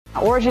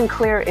Origin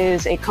Clear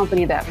is a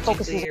company that Origin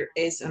focuses. Clear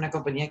es una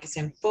compañía que se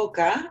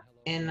enfoca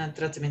en el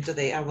tratamiento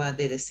de agua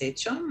de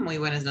desecho. Muy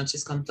buenas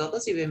noches con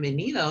todos y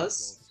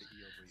bienvenidos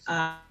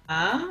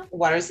a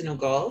Waters in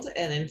Gold,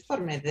 el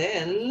informe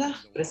del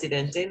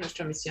presidente.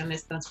 Nuestra misión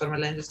es transformar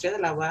la industria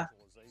del agua.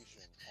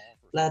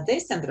 La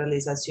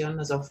descentralización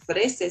nos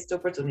ofrece esta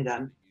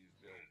oportunidad.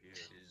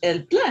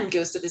 El plan que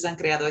ustedes han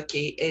creado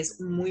aquí es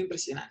muy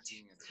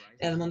impresionante.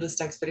 El mundo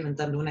está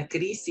experimentando una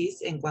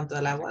crisis en cuanto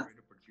al agua.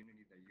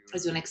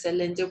 Es una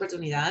excelente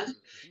oportunidad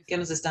que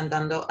nos están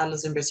dando a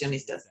los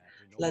inversionistas.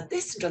 La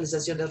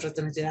descentralización del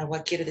tratamiento de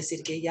agua quiere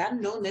decir que ya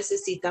no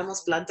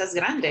necesitamos plantas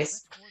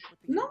grandes.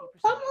 No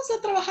vamos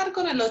a trabajar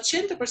con el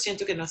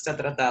 80% que no está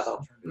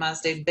tratado.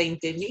 Más de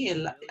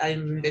 20,000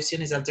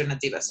 inversiones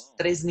alternativas,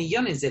 3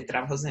 millones de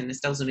trabajos en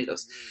Estados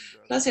Unidos.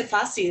 Lo hace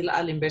fácil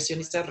al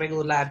inversionista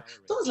regular.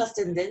 Todas las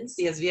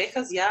tendencias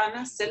viejas ya han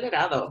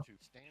acelerado.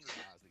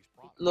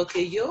 Lo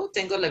que yo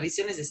tengo la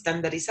visión es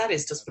estandarizar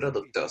estos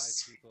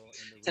productos.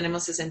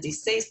 Tenemos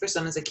 66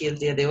 personas aquí el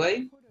día de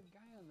hoy.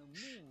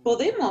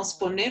 Podemos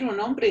poner un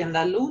hombre en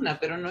la luna,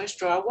 pero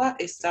nuestro agua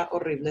está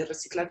horrible.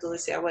 Reciclar todo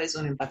ese agua es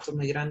un impacto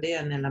muy grande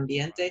en el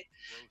ambiente.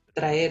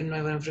 Traer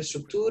nueva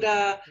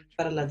infraestructura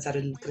para lanzar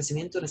el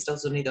crecimiento en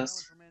Estados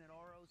Unidos.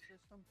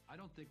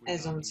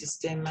 Es un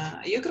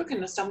sistema, yo creo que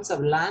no estamos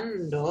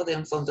hablando de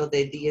un fondo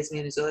de 10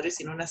 millones de dólares,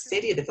 sino una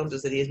serie de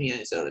fondos de 10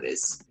 millones de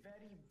dólares.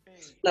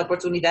 La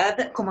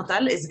oportunidad como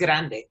tal es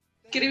grande.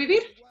 ¿Quiere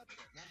vivir?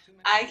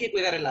 Hay que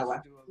cuidar el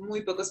agua.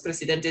 Muy pocos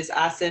presidentes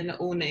hacen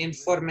un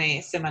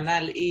informe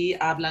semanal y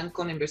hablan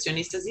con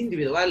inversionistas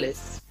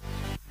individuales.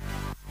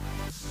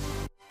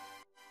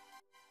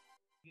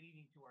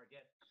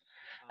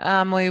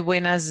 Muy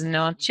buenas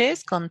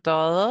noches con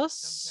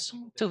todos.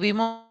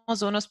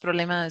 Tuvimos unos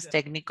problemas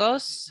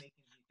técnicos.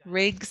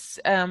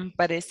 Riggs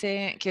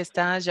parece que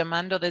está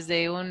llamando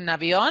desde un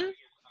avión.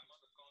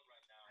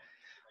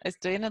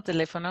 Estoy en el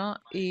teléfono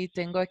y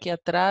tengo aquí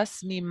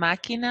atrás mi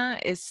máquina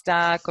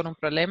está con un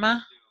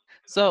problema.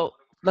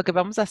 Lo que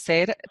vamos a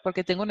hacer,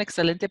 porque tengo una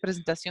excelente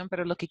presentación,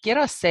 pero lo que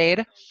quiero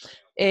hacer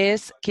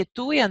es que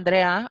tú y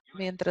Andrea,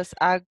 mientras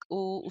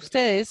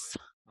ustedes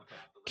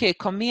que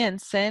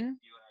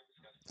comiencen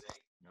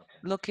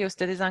lo que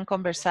ustedes han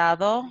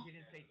conversado.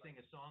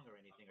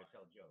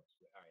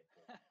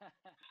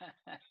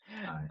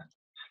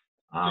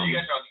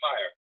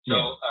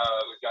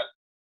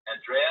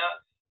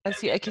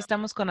 Así, aquí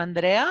estamos con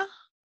Andrea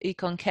y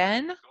con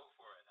Ken.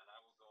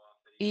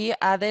 Y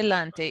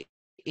adelante.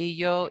 Y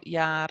yo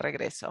ya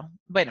regreso.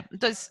 Bueno,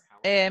 entonces,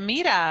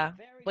 mira,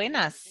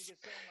 buenas.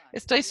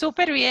 Estoy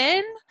súper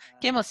bien.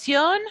 Qué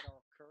emoción.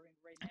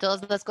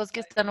 Todas las cosas que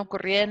están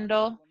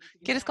ocurriendo.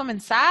 ¿Quieres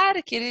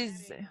comenzar?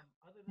 ¿Quieres?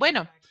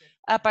 Bueno,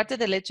 aparte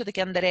del hecho de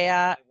que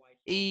Andrea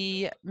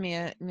y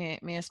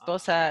mi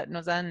esposa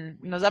nos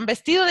han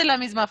vestido de la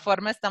misma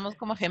forma, estamos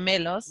como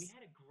gemelos.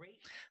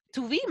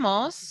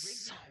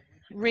 Tuvimos,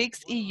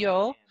 Riggs y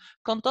yo,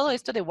 con todo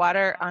esto de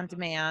Water on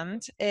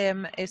Demand,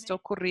 esto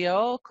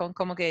ocurrió con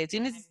como que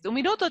tienes un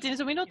minuto,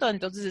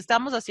 entonces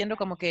estamos haciendo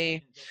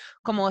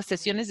como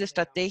sesiones de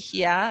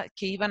estrategia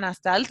que iban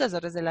hasta altas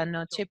horas de la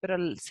noche, pero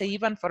se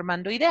iban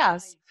formando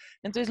ideas.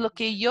 Entonces lo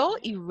que yo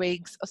y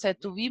Riggs, o sea,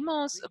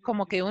 tuvimos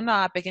como que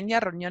una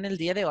pequeña reunión el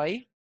día de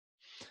hoy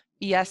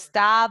y ha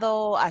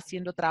estado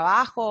haciendo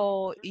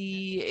trabajo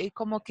y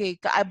como que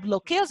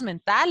bloqueos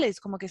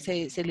mentales como que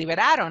se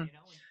liberaron.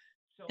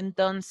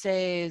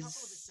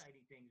 Entonces,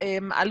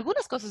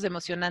 algunas cosas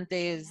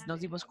emocionantes nos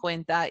dimos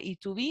cuenta y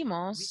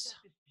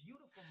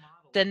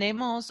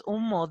tenemos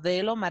un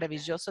modelo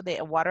maravilloso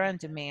de Water on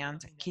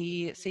Demand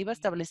que se iba a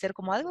establecer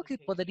como algo que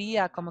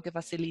podría como que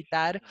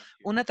facilitar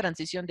una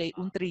transición de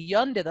 $1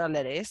 trillón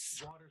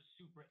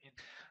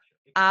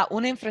a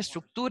una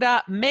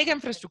infraestructura, mega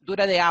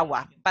infraestructura de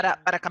agua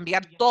para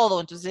cambiar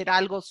todo. Entonces era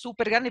algo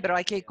súper grande, pero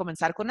hay que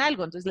comenzar con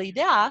algo. Entonces la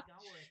idea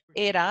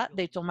era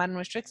de tomar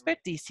nuestra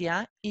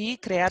experticia y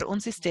crear un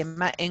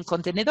sistema en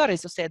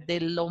contenedores, o sea,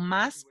 de lo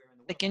más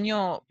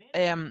pequeño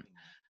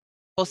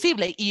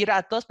posible, ir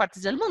a todas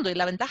partes del mundo. Y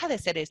la ventaja de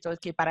hacer esto es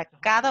que para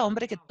cada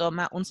hombre que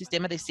toma un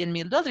sistema de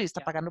 $100,000 y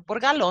está pagando por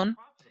galón,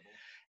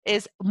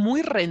 es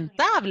muy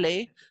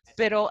rentable,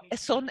 pero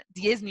son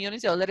 $10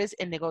 millones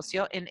en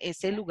negocio en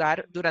ese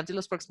lugar durante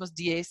los próximos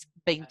 10,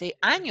 20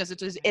 años.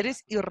 Entonces,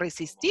 eres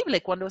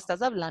irresistible cuando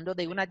estás hablando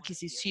de una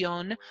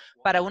adquisición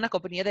para una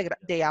compañía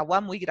de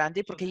agua muy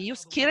grande, porque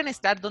ellos quieren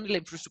estar donde la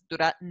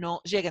infraestructura no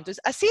llega.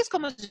 Entonces, así es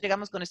como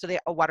llegamos con esto de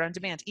Water on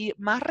Demand. Y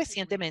más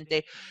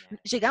recientemente,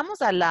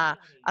 llegamos a la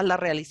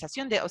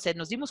realización de, o sea,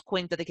 nos dimos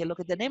cuenta de que lo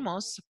que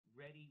tenemos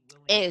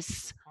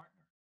es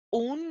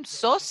un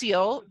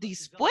socio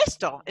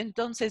dispuesto.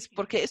 Entonces,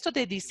 porque esto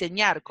de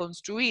diseñar,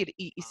 construir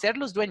y ser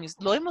los dueños,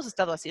 lo hemos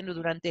estado haciendo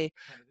durante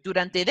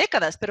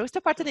décadas, pero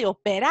esta parte de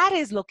operar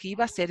es lo que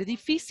iba a ser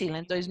difícil.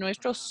 Entonces,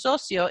 nuestro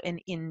socio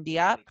en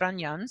India,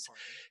 Pranyans,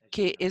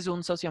 que es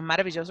un socio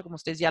maravilloso, como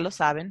ustedes ya lo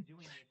saben,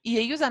 y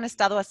ellos han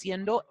estado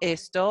haciendo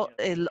esto.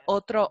 El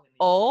otro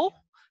O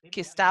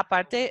que está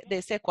aparte de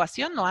esa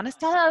ecuación lo han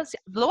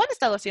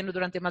estado haciendo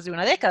durante más de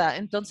una década.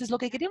 Entonces, lo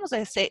que queríamos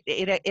hacer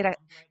era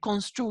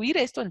construir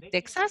esto en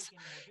Texas.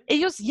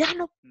 Ellos ya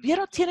no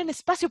tienen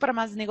espacio para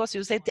más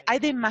negocios. Hay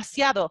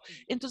demasiado.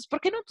 Entonces, ¿por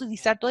qué no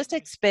utilizar toda esta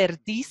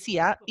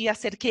experticia y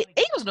hacer que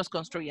ellos nos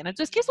construyan?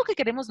 Entonces, ¿qué es lo que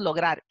queremos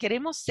lograr?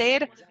 Queremos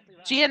ser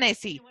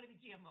GNC.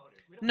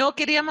 No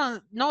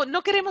queremos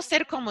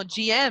ser como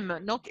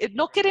GM,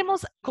 no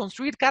queremos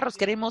construir carros,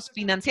 queremos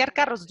financiar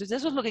carros. Entonces,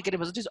 eso es lo que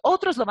queremos. Entonces,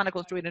 otros lo van a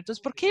construir.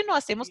 Entonces, ¿por qué no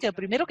hacemos que el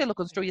primero que lo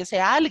construya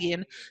sea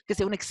alguien que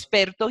sea un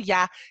experto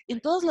ya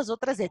en todas las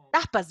otras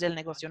etapas del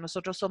negocio?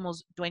 Nosotros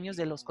somos dueños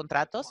de los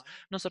contratos,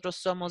 nosotros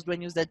somos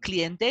dueños del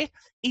cliente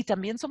y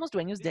también somos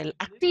dueños del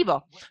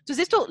activo. Entonces,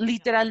 esto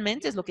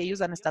literalmente es lo que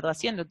ellos han estado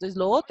haciendo. Entonces,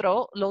 lo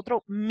otro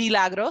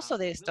milagroso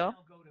de esto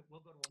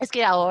es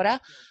que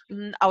ahora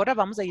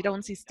vamos a ir a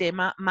un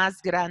sistema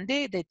más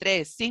grande de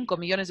 3, 5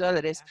 millones de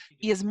dólares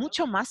y es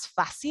mucho más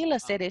fácil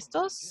hacer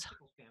estos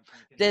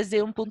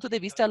desde un punto de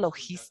vista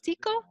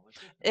logístico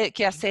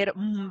que hacer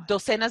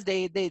docenas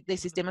de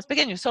sistemas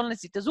pequeños. Solo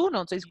necesitas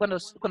uno. Entonces,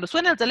 cuando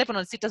suena el teléfono,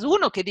 necesitas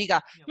uno que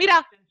diga,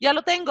 mira, ya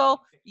lo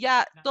tengo,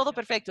 ya todo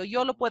perfecto,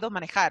 yo lo puedo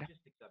manejar.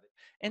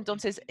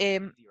 Entonces,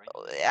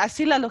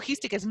 así la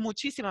logística es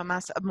muchísimo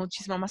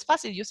más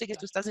fácil. Yo sé que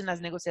tú estás en las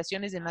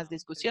negociaciones, en las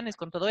discusiones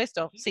con todo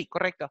esto. Sí,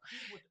 correcto.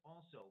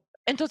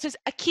 Entonces,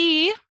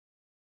 aquí,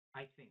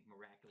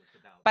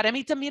 para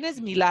mí también es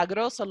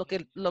milagroso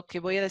lo que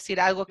voy a decir,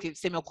 algo que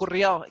se me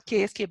ocurrió,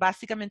 que es que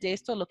básicamente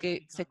esto lo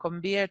que se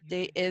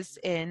convierte es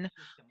en,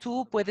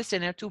 tú puedes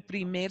tener tu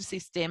primer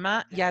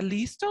sistema ya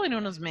listo en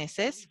unos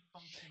meses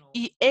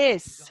y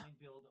es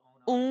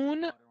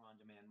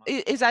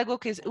algo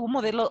que es un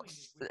modelo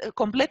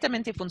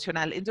completamente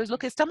funcional. Entonces, lo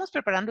que estamos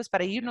preparando es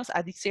para irnos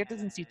a ciertas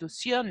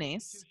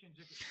instituciones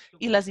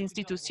y las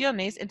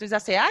instituciones, entonces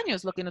hace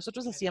años lo que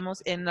nosotros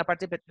hacíamos en la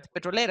parte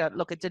petrolera,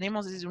 lo que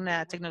tenemos es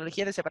una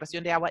tecnología de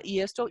separación de agua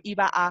y esto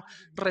iba a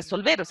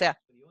resolver, o sea,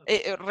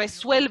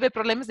 resuelve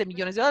problemas de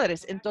millones de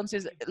dólares.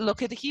 Entonces, lo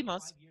que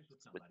dijimos,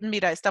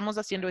 mira, estamos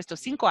haciendo esto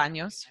 5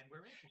 años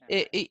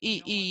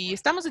y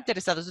estamos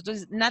interesados.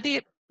 Entonces,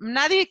 nadie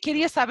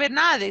quería saber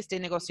nada de este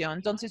negocio.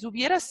 Entonces,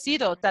 hubiera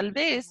sido, tal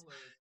vez,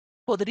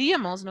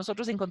 podríamos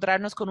nosotros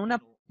encontrarnos con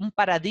un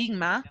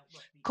paradigma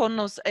con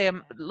los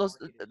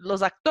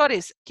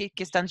actores que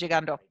están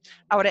llegando.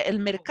 Ahora, el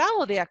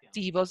mercado de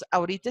activos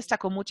ahorita está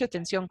con mucha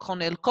atención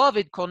con el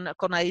COVID,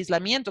 con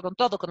aislamiento, con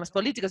todo, con las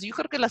políticas. Yo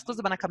creo que las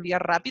cosas van a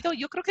cambiar rápido.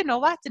 Yo creo que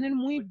no va a tener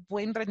muy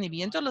buen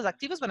rendimiento. Los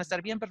activos van a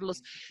estar bien, pero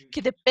los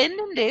que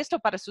dependen de esto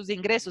para sus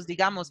ingresos,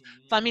 digamos,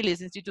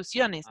 familias,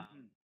 instituciones,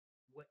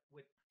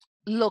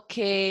 lo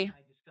que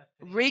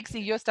Riggs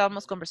y yo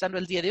estábamos conversando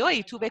el día de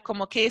hoy, tuve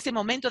como que ese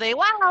momento de,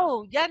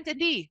 wow, ya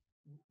entendí.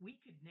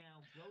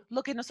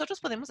 Lo que nosotros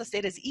podemos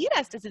hacer es ir a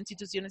estas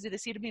instituciones y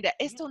decir, mira,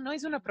 esto no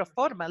es una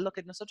proforma, lo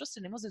que nosotros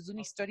tenemos es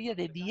una historia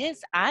de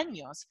 10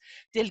 años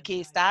del que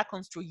está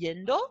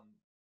construyendo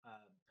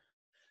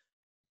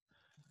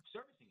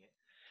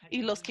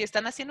y los que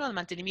están haciendo el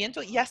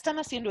mantenimiento ya están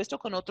haciendo esto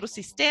con otros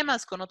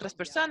sistemas, con otras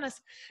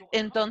personas.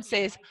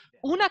 Entonces,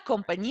 una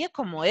compañía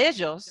como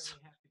ellos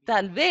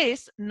tal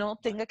vez no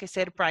tenga que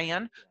ser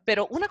Brian,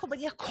 pero una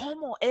compañía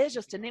como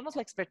ellos, tenemos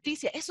la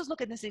experticia. Eso es lo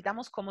que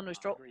necesitamos como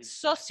nuestro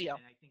socio.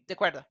 ¿De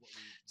acuerdo?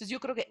 Entonces, yo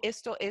creo que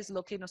esto es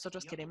lo que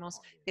nosotros queremos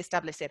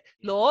establecer.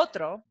 Lo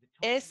otro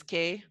es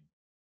que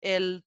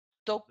el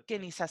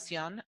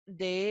tokenización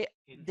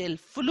del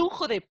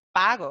flujo de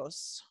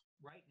pagos.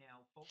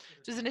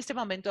 Entonces, en este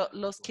momento,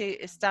 los que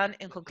están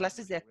con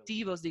clases de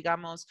activos,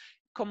 digamos,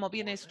 como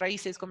bienes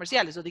raíces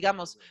comerciales o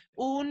digamos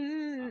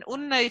un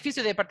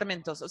edificio de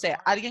departamentos. O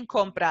sea, alguien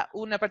compra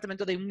un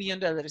apartamento de $1 millón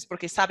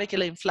porque sabe que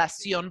la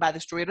inflación va a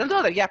destruir el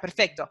dólar. Ya,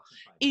 perfecto.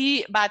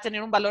 Y va a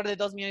tener un valor de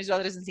 $2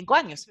 millones en 5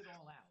 años.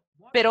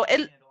 Pero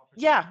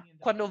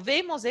cuando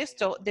vemos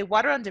esto, The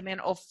Water on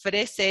Demand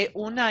ofrece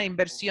una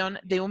inversión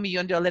de $1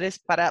 millón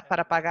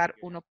para pagar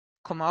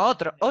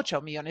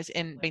 1,8 millones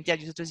en 20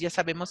 años. Entonces ya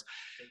sabemos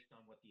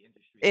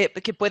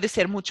que puede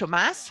ser mucho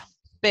más,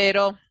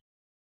 pero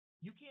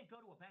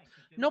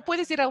no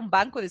puedes ir a un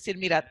banco y decir,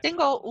 mira,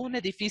 tengo un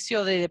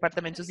edificio de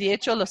departamentos y he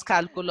hecho los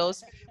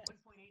cálculos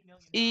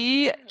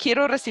y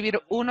quiero recibir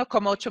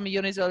 1,8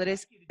 millones de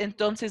dólares.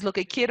 Entonces, lo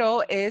que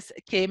quiero es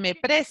que me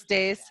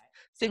prestes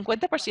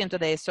 50%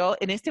 de eso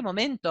en este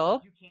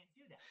momento.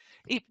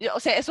 Y, o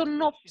sea, eso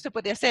no se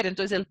puede hacer.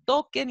 Entonces, el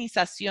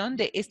tokenización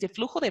de este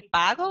flujo de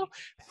pago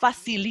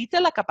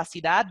facilita la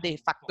capacidad de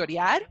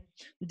factorear,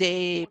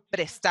 de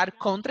prestar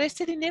contra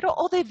ese dinero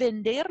o de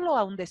venderlo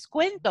a un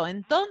descuento.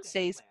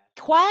 Entonces,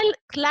 ¿cuál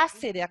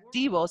clase de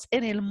activos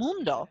en el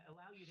mundo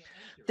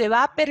te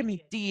va a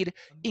permitir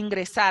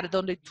ingresar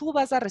donde tú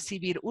vas a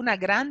recibir una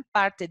gran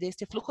parte de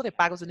este flujo de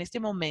pagos en este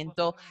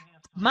momento,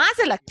 más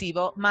el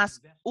activo,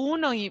 más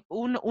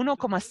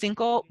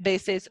 1,5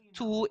 veces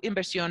tu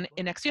inversión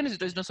en acciones?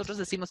 Entonces, nosotros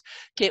decimos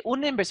que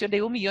una inversión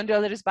de $1 millón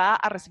va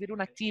a recibir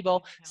un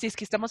activo, si es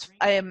que estamos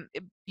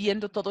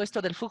viendo todo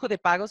esto del flujo de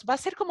pagos, va a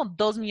ser como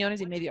 2,5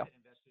 millones.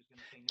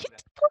 ¿qué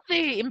tipo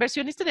de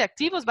inversionista de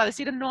activos va a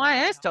decir no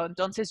a esto?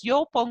 Entonces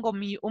yo pongo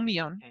un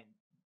millón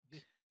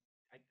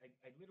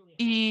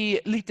y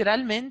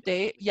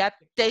literalmente ya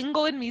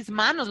tengo en mis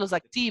manos los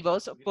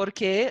activos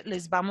porque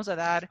les vamos a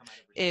dar,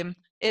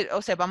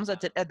 o sea, vamos a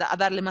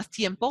darle más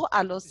tiempo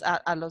a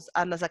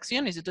las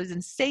acciones. Entonces,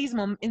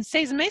 en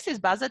 6 meses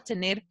vas a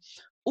tener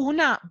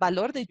un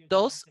valor de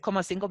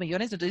 2,5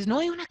 millones. Entonces, no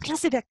hay una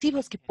clase de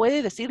activos que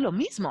puede decir lo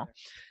mismo.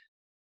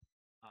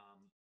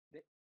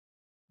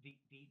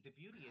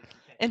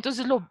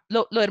 Entonces,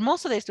 lo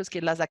hermoso de esto es que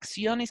las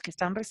acciones que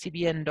están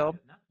recibiendo,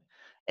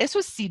 eso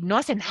es si no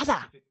hace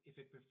nada.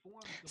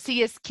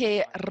 Si es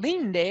que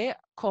rinde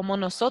como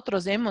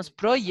nosotros hemos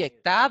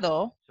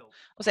proyectado,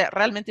 o sea,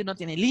 realmente no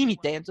tiene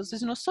límite.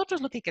 Entonces,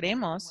 nosotros lo que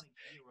queremos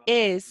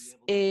es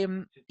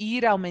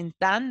ir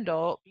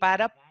aumentando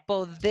para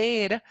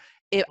poder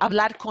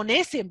hablar con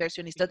ese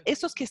inversionista,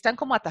 esos que están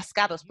como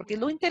atascados, porque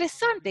lo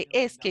interesante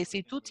es que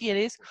si tú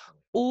tienes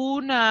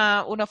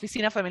una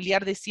oficina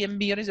familiar de 100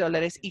 millones de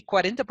dólares y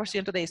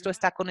 40% de esto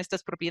está con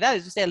estas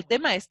propiedades, o sea, el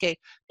tema es que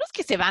no es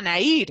que se van a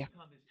ir,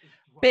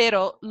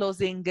 pero los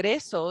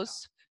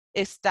ingresos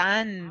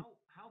están,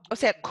 o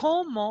sea,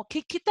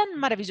 qué tan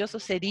maravilloso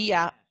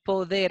sería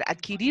poder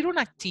adquirir un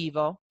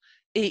activo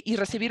y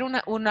recibir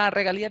una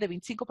regalía de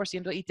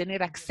 25% y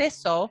tener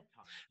acceso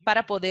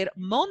para poder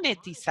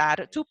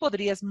monetizar? Tú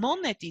podrías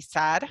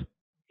monetizar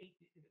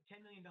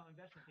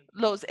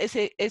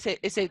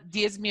ese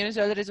 10 millones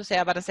de dólares, o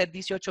sea, van a ser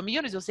 18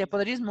 millones, o sea,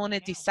 podrías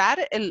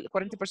monetizar el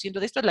 40%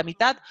 de esto, la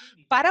mitad,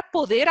 para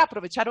poder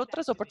aprovechar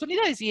otras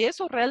oportunidades. Y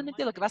eso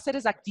realmente lo que va a hacer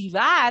es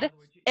activar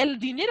el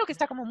dinero que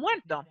está como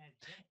muerto.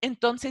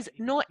 Entonces,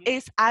 no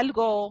es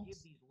algo,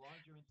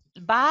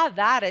 va a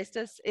dar a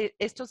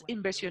estos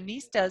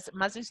inversionistas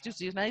más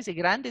institucionales y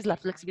grandes la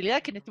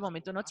flexibilidad que en este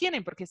momento no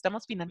tienen, porque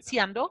estamos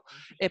financiando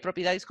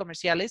propiedades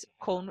comerciales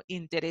con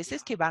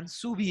intereses que van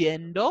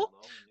subiendo,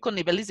 con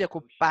niveles de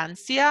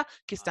ocupancia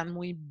que están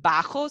muy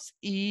bajos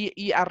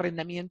y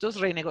arrendamientos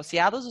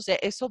renegociados. O sea,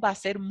 eso va a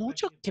ser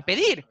mucho que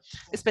pedir,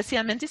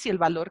 especialmente si el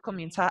valor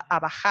comienza a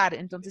bajar.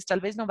 Entonces, tal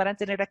vez no van a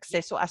tener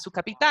acceso a su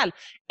capital.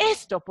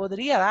 Esto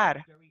podría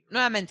dar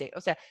nuevamente,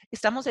 o sea,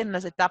 estamos en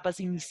las etapas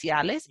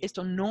iniciales.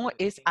 Esto no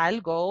es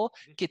algo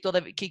que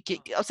todavía,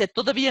 o sea,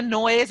 todavía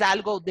no es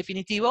algo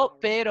definitivo,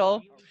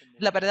 pero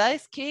la verdad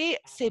es que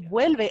se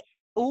vuelve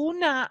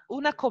una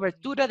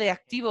cobertura de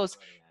activos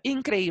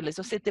increíbles.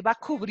 O sea, te va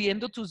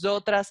cubriendo tus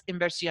otras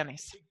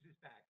inversiones.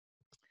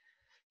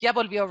 Ya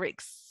volvió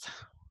Riggs.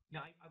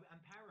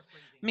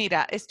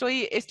 Mira,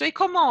 estoy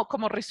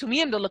como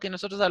resumiendo lo que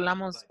nosotros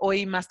hablamos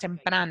hoy más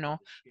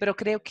temprano, pero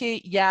creo que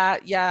ya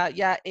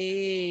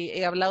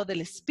he hablado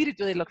del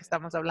espíritu de lo que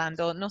estamos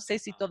hablando. No sé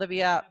si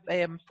todavía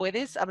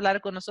puedes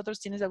hablar con nosotros.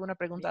 ¿Tienes alguna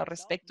pregunta al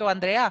respecto,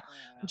 Andrea?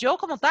 Yo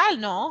como tal,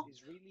 ¿no?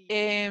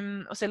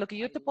 O sea, lo que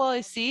yo te puedo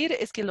decir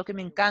es que lo que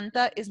me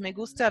encanta es me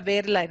gusta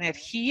ver la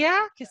energía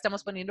que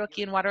estamos poniendo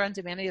aquí en Water on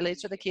Demand y el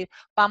hecho de que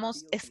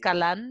vamos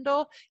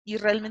escalando y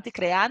realmente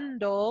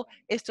creando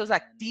estos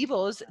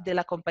activos de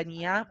la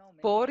compañía,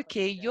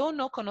 porque yo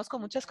no conozco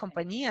muchas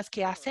compañías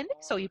que hacen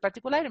eso y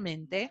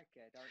particularmente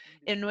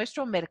en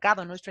nuestro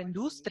mercado, nuestra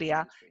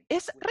industria,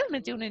 es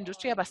realmente una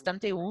industria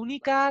bastante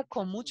única,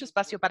 con mucho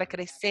espacio para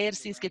crecer.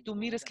 Si es que tú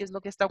mires qué es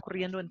lo que está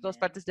ocurriendo en todas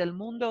partes del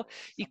mundo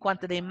y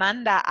cuánta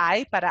demanda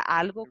hay para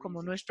algo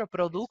como nuestro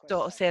producto,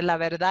 o sea, la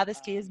verdad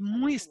es que es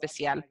muy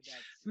especial.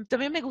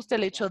 También me gusta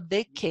el hecho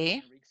de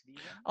que,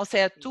 o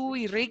sea, tú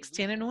y Riggs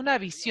tienen una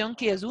visión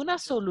que es una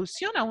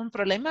solución a un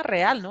problema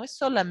real, no es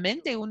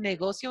solamente un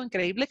negocio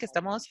increíble que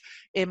estamos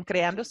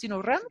creando,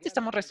 sino realmente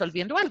estamos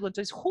resolviendo algo.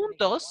 Entonces,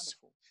 juntos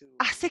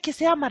hace que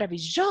sea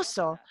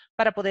maravilloso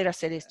para poder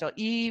hacer esto.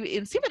 Y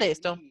encima de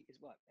esto,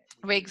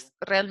 Riggs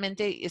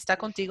realmente está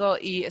contigo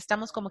y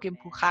estamos como que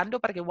empujando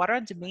para que Water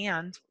on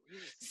Demand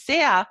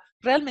sea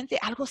realmente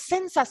algo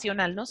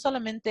sensacional, no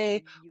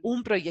solamente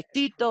un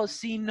proyectito,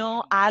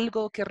 sino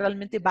algo que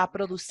realmente va a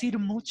producir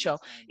mucho.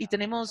 Y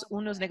tenemos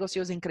unos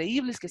negocios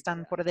increíbles que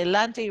están por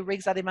delante y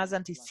Riggs además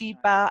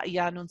anticipa y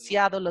ha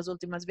anunciado las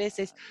últimas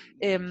veces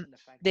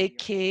de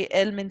que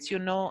él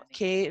mencionó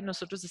que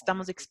nosotros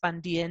estamos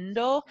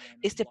expandiendo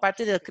esta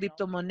parte de la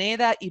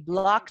criptomoneda y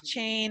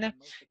blockchain.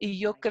 Y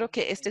yo creo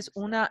que esta es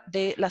una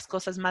de las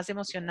cosas más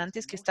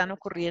emocionantes que están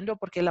ocurriendo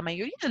porque la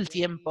mayoría del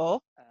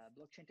tiempo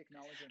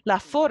la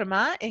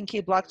forma en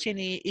que blockchain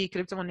y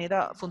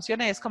criptomoneda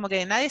funciona es como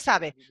que nadie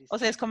sabe. O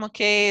sea, es como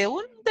que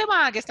un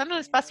tema que está en el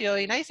espacio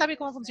y nadie sabe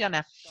cómo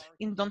funciona.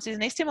 Entonces,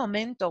 en este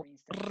momento,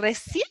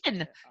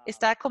 recién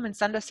está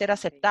comenzando a ser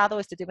aceptado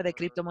este tipo de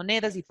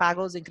criptomonedas y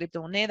pagos en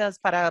criptomonedas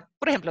para,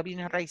 por ejemplo,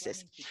 bienes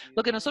raíces.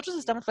 Lo que nosotros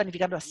estamos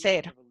planificando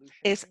hacer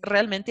es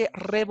realmente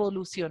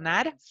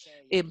revolucionar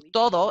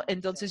todo.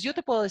 Entonces, yo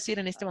te puedo decir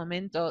en este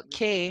momento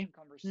que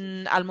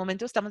al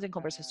momento estamos en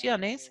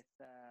conversaciones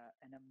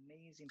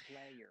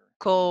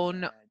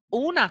con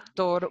un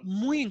actor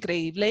muy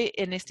increíble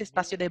en este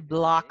espacio de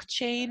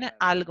blockchain,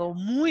 algo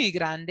muy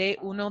grande,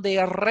 uno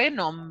de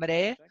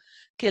renombre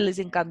que les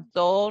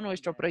encantó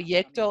nuestro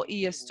proyecto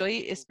y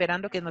estoy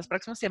esperando que en las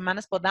próximas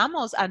semanas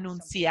podamos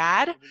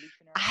anunciar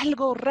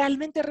algo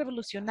realmente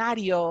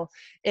revolucionario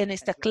en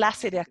esta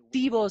clase de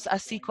activos,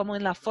 así como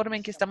en la forma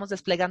en que estamos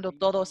desplegando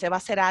todo. Se va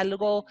a hacer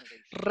algo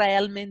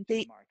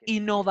realmente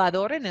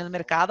innovador en el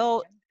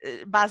mercado.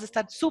 Vas a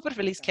estar súper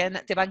feliz,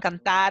 Ken. Te va a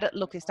encantar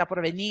lo que está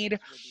por venir.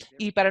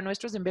 Y para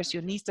nuestros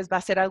inversionistas va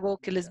a ser algo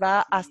que les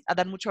va a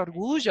dar mucho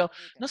orgullo.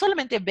 No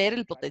solamente ver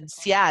el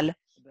potencial,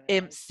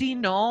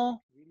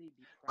 sino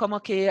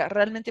como que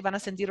realmente van a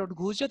sentir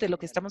orgullo de lo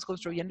que estamos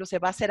construyendo. Se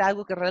va a hacer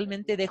algo que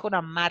realmente deja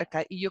una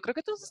marca. Y yo creo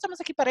que todos estamos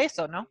aquí para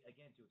eso, ¿no?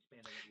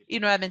 Y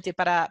nuevamente,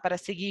 para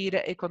seguir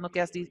con lo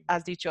que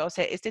has dicho, o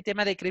sea, este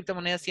tema de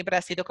criptomonedas siempre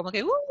ha sido como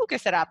que, ¿qué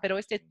será? Pero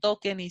esta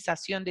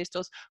tokenización de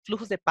estos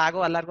flujos de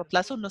pago a largo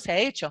plazo no se ha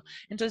hecho.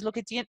 Entonces, lo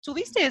que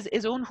tuviste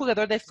es un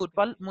jugador de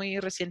fútbol muy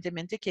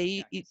recientemente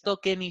que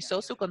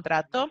tokenizó su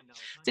contrato.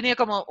 Tenía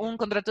como un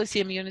contrato de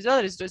 $100 millones.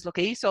 Entonces, lo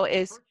que hizo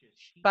es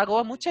pagó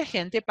a mucha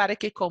gente para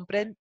que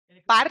compren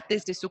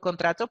partes de su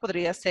contrato,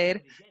 podría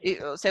ser,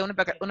 o sea, una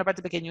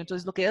parte pequeña.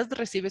 Entonces, lo que él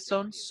recibe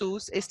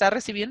está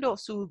recibiendo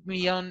su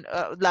millón,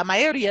 la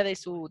mayoría de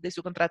su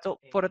contrato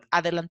por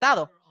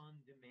adelantado.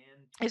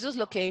 Eso es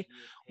lo que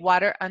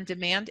Water on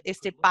Demand,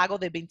 este pago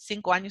de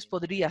 25 años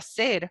podría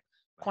ser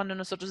cuando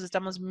nosotros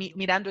estamos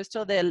mirando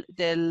esto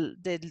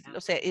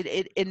o sea,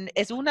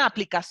 es una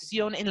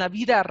aplicación en la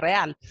vida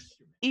real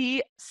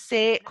y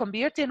se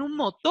convierte en un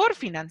motor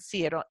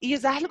financiero y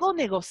es algo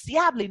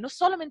negociable. Y no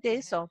solamente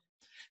eso,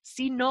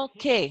 sino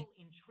que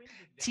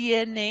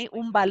tiene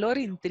un valor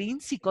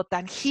intrínseco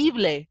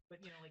tangible,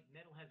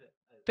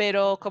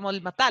 pero como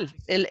el metal,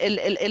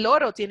 el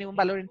oro tiene un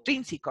valor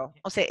intrínseco.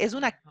 O sea, es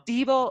un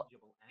activo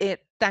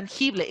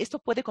tangible. Esto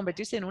puede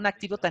convertirse en un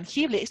activo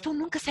tangible. Esto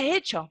nunca se ha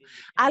hecho.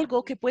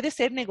 Algo que puede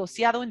ser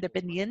negociado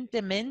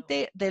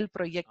independientemente del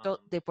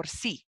proyecto de por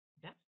sí.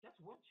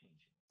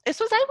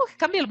 Eso es algo que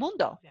cambia el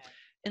mundo.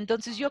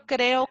 Entonces yo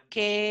creo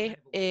que,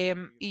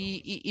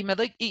 y me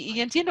doy, y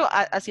entiendo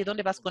hacia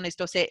dónde vas con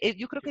esto. O sea,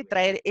 yo creo que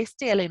traer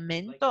este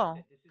elemento,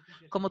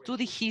 como tú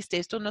dijiste,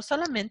 esto no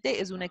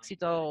solamente es un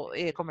éxito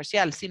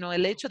comercial, sino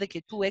el hecho de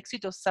que tu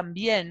éxito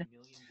también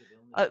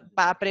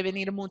va a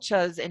prevenir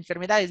muchas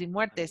enfermedades y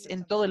muertes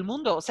en todo el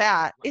mundo. O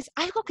sea, es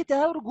algo que te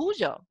da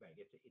orgullo.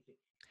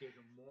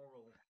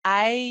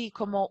 Hay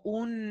como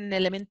un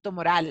elemento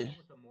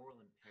moral.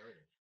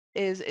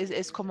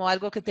 Es como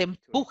algo que te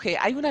empuje.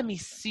 Hay una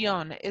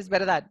misión, es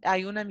verdad,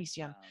 hay una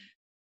misión.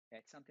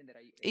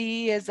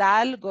 Y es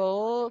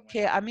algo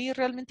que a mí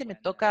realmente me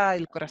toca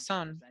el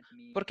corazón,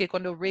 porque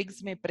cuando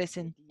Riggs me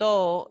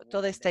presentó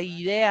toda esta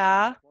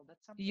idea,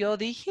 yo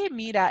dije,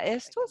 mira,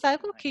 esto es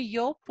algo que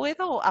yo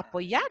puedo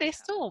apoyar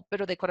esto,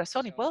 pero de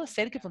corazón y puedo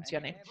hacer que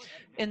funcione.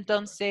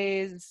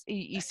 Entonces,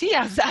 y sí,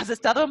 has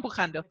estado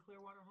empujando.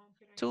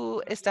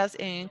 ¿Tú estás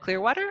en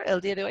Clearwater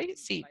el día de hoy?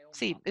 Sí,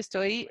 sí,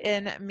 estoy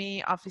en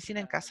mi oficina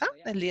en casa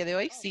el día de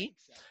hoy, sí.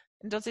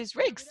 Entonces,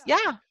 Riggs, ya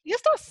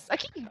estás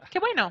aquí. Qué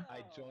bueno.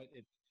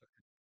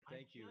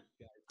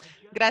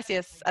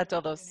 Gracias a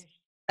todos.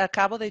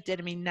 Acabo de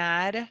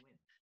terminar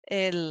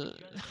el...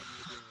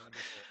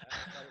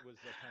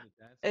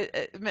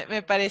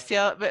 me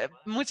pareció,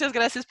 muchas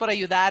gracias por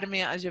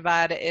ayudarme a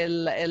llevar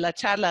la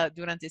charla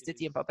durante este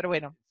tiempo, pero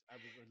bueno,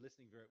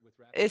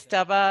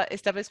 estaba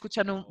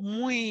escuchando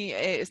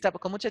estaba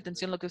con mucha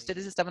atención lo que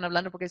ustedes estaban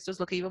hablando, porque esto es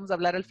lo que íbamos a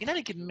hablar al final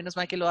y que menos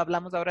mal que lo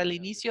hablamos ahora al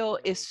inicio.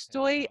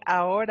 Estoy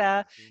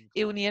ahora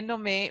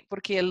uniéndome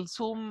porque el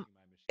Zoom,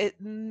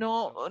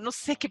 no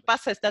sé qué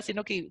pasa, está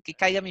haciendo que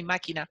caiga mi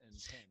máquina,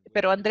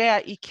 pero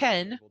Andrea y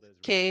Ken,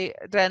 que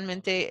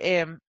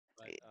realmente,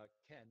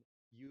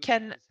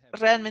 Ken,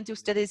 realmente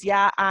ustedes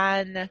ya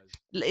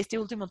este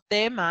último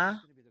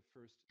tema,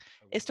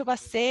 esto va a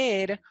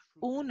ser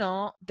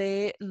uno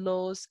de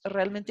los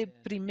realmente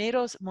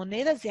primeros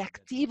monedas de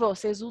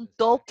activos. Es un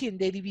token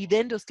de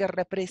dividendos que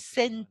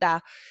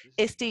representa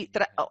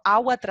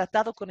agua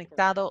tratado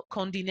conectado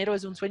con dinero.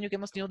 Es un sueño que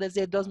hemos tenido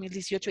desde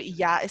 2018 y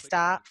ya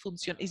está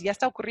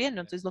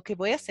ocurriendo. Entonces, lo que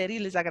voy a hacer, y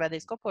les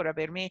agradezco por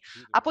haberme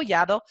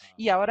apoyado,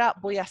 y ahora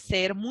voy a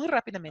hacer muy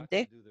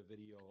rápidamente.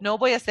 No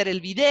voy a hacer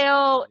el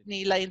video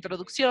ni la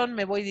introducción,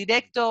 me voy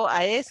directo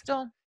a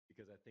esto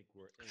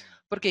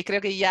porque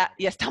creo que ya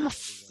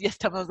estamos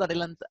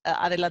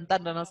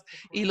adelantándonos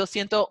y lo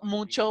siento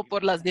mucho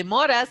por las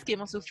demoras que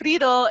hemos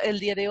sufrido el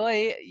día de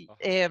hoy.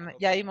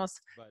 Ya hemos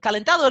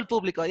calentado el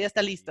público, ya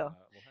está listo.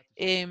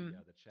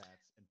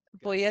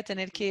 Voy a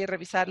tener que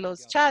revisar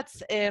los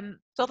chats.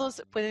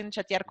 Todos pueden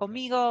chatear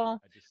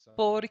conmigo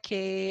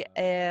porque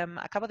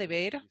acabo de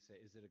ver,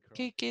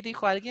 ¿qué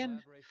dijo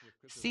alguien?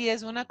 Sí,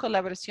 es una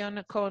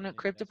colaboración con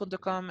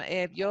Crypto.com.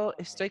 Yo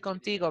estoy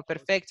contigo,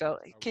 perfecto.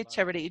 Qué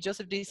chévere. Y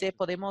Joseph dice,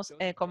 podemos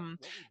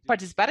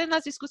participar en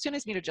las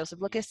discusiones. Mira, Joseph,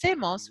 lo que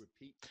hacemos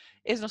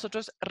es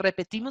nosotros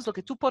repetimos lo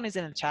que tú pones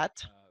en el chat.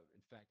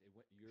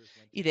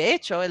 Y de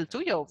hecho, el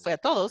tuyo fue a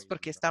todos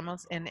porque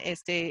estamos en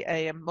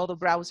este modo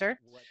browser.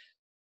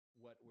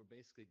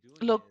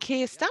 lo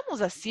que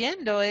estamos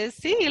haciendo es,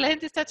 sí, la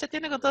gente está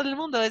chateando con todo el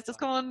mundo. Esto es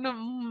como un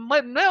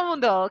nuevo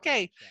mundo, ok.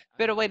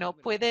 Pero bueno,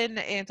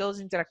 pueden todos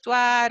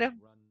interactuar.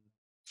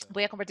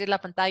 Voy a compartir la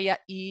pantalla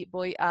y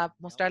voy a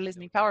mostrarles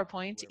mi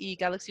PowerPoint y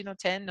Galaxy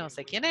Note 10, no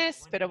sé quién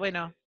es, pero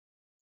bueno.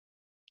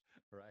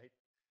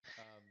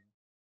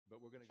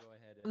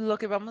 Lo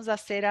que vamos a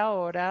hacer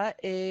ahora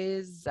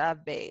es, a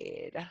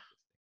ver.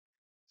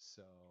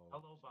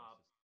 Hello, Bob.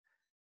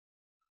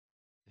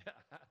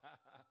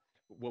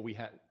 Well,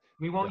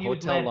 We won't the use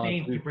hotel last laws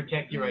names to do-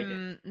 protect your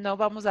identity. No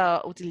vamos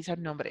a utilizar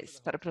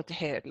nombres para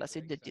proteger las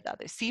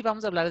identidades. Sí,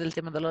 vamos a hablar del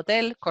tema del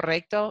hotel,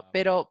 correcto,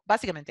 pero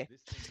básicamente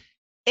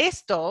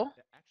esto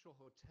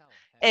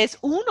es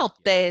un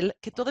hotel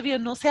que todavía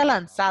no se ha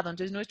lanzado,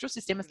 entonces nuestro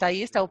sistema está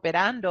ahí, está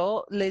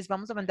operando. Les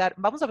vamos a mandar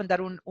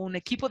un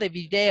equipo de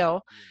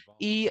video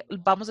y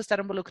vamos a estar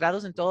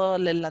involucrados en todo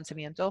el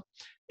lanzamiento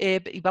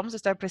y vamos a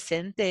estar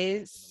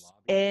presentes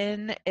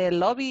en el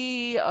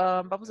lobby.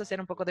 Vamos a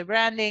hacer un poco de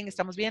branding,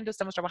 estamos viendo,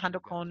 estamos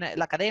trabajando con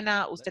la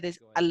cadena, ustedes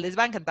les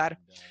va a encantar.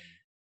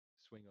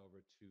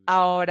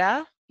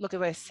 Ahora lo que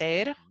voy a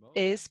hacer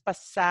es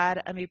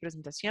pasar a mi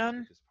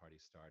presentación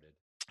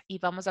y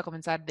vamos a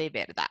comenzar de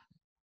verdad.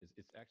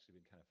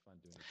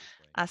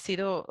 Ha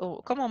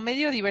sido como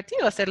medio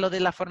divertido hacerlo de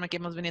la forma que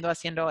hemos venido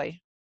haciendo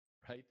hoy.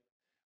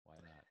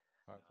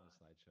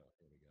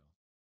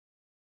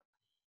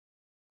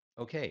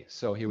 Okay,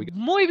 so here we go.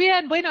 Muy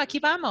bien, bueno, aquí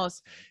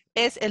vamos.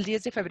 Es el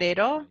 10 de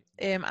febrero.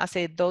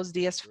 Hace 2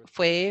 días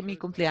fue mi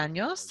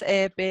cumpleaños,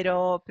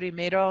 pero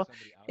primero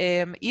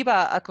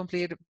iba a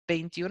cumplir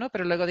 21,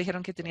 pero luego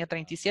dijeron que tenía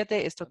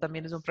 37. Esto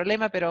también es un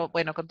problema, pero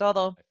bueno, con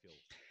todo,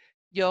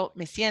 yo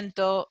me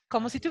siento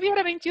como si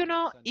tuviera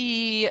 21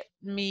 y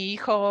mi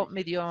hijo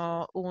me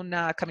dio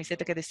una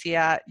camiseta que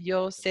decía,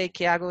 yo sé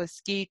que hago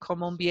esquí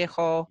como un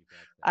viejo,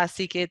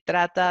 así que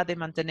trata de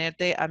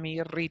mantenerte a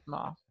mi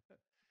ritmo.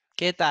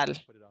 ¿Qué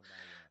tal?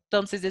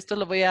 Entonces, esto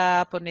lo voy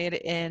a poner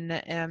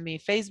en mi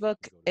Facebook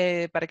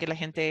para que la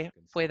gente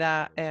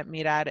pueda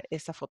mirar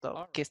esta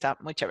foto que está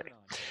muy chévere.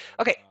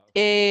 Ok.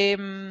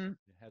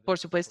 Por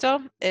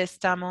supuesto,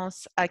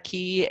 estamos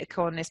aquí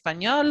con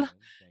español.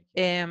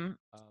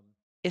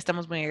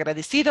 Estamos muy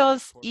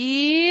agradecidos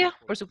y,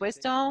 por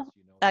supuesto,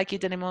 aquí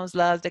tenemos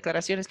las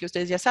declaraciones que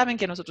ustedes ya saben,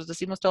 que nosotros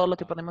decimos todo lo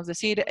que podemos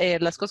decir,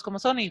 las cosas como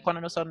son y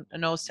cuando no son,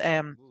 nos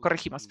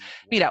corregimos.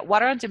 Mira,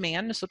 Water on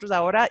Demand, nosotros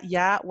ahora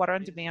ya Water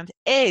on Demand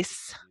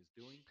es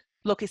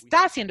lo que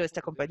está haciendo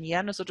esta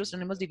compañía. Nosotros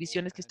tenemos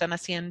divisiones que están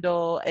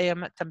haciendo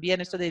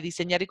también esto de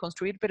diseñar y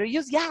construir, pero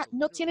ellos ya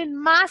no tienen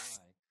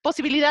más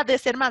posibilidad de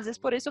hacer más. Es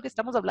por eso que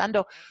estamos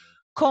hablando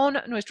con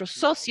nuestro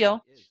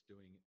socio,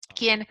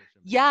 quien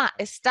ya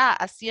está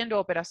haciendo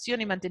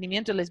operación y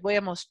mantenimiento. Les voy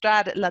a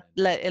mostrar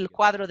el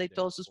cuadro de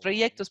todos sus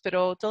proyectos,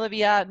 pero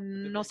todavía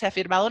no se ha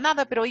firmado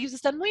nada, pero ellos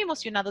están muy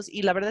emocionados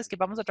y la verdad es que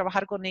vamos a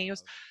trabajar con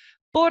ellos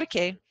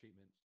porque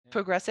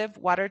Progressive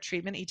Water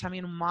Treatment y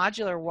también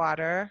Modular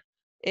Water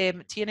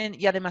tienen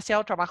ya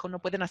demasiado trabajo, no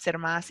pueden hacer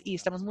más y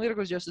estamos muy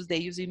orgullosos de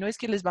ellos y no es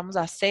que les vamos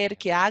a hacer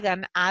que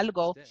hagan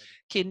algo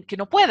que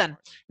no puedan.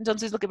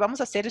 Entonces, lo que vamos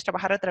a hacer es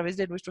trabajar a través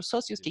de nuestros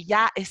socios que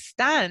ya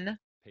están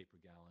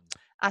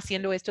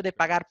haciendo esto de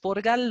pagar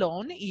por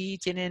galón y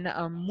tienen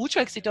mucho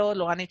éxito,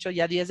 lo han hecho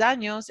ya 10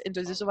 años,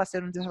 entonces eso va a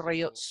ser un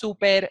desarrollo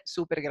súper,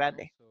 súper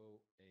grande.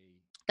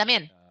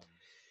 También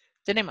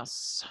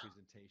tenemos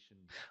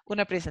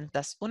una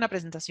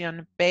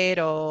presentación,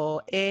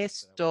 pero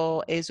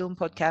esto es un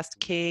podcast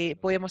que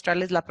voy a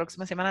mostrarles la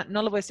próxima semana.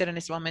 No lo voy a hacer en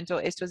este momento.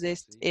 Esto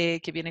es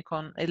que viene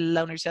con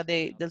la Universidad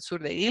del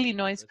Sur de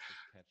Illinois,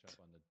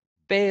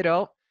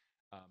 pero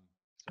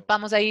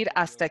vamos a ir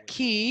hasta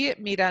aquí.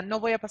 Mira, no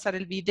voy a pasar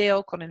el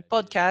video con el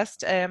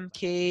podcast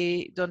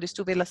donde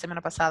estuve la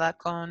semana pasada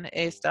con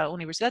esta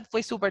universidad.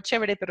 Fue súper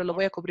chévere, pero lo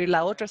voy a cubrir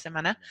la otra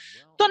semana.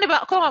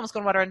 ¿Cómo vamos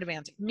con Water on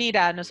Demand?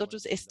 Mira,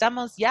 nosotros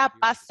estamos ya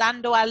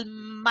pasando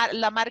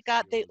la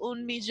marca de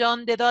 $1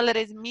 millón.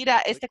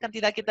 Mira esta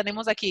cantidad que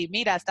tenemos aquí.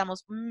 Mira,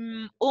 estamos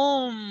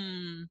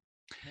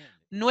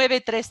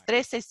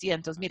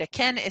 933,600. Mira,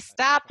 Ken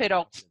está,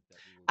 pero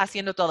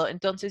haciendo todo.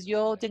 Entonces,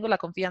 yo tengo la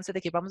confianza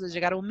de que vamos a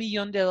llegar a $1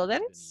 millón.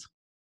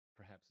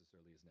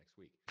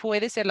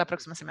 Puede ser la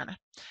próxima semana.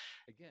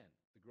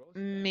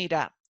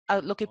 Mira,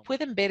 lo que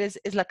pueden ver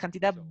es la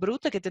cantidad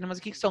bruta que tenemos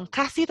aquí. Son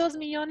casi 2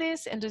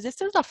 millones. Entonces,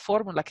 esta es la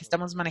fórmula que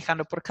estamos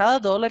manejando. Por cada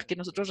dólar que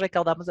nosotros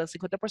recaudamos, el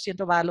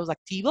 50% va a los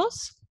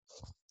activos.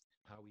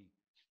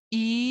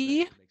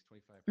 Y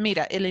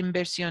mira, el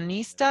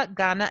inversionista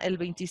gana el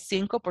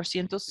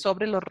 25%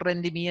 sobre el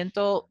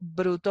rendimiento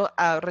bruto,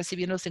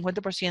 recibiendo el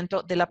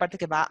 50% de la parte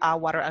que va a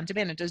Water on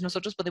Demand. Entonces,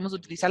 nosotros podemos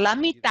utilizar la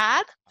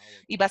mitad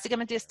y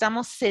básicamente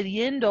estamos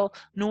cediendo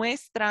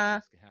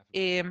nuestra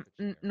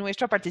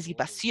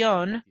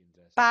participación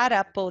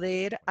para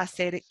poder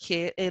hacer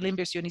que el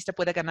inversionista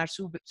pueda ganar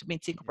su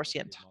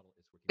 25%.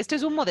 este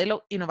es un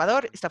modelo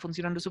innovador, está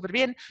funcionando súper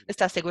bien,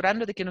 está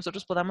asegurando de que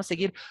nosotros podamos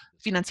seguir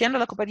financiando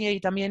la compañía y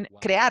también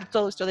crear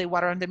todo esto de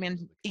Water on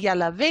Demand, y a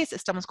la vez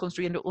estamos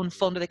construyendo un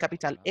fondo de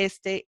capital.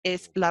 Este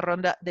es la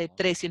ronda de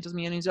 $300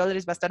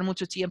 millones. Va a estar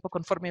mucho tiempo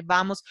conforme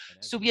vamos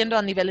subiendo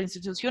a nivel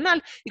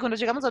institucional, y cuando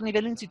llegamos a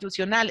nivel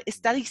institucional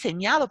está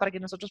diseñado para que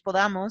nosotros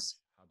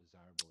podamos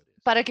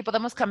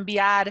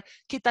cambiar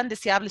qué tan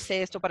deseable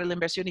sea esto para el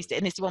inversionista.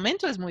 En este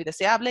momento es muy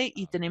deseable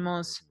y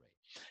tenemos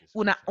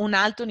un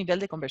alto nivel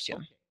de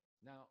conversión.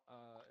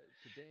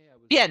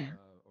 Bien.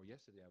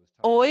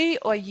 Hoy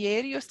o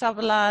ayer yo estaba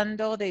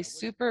hablando de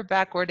super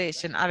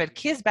backwardation. A ver,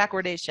 ¿qué es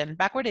backwardation?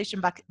 Backwardation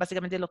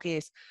básicamente lo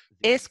que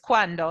es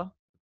cuando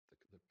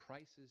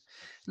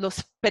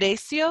los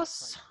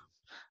precios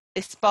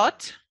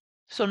spot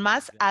son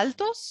más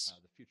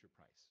altos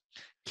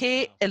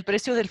que el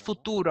precio del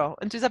futuro.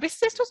 Entonces, a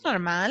veces esto es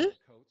normal,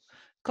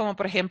 como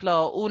por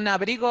ejemplo un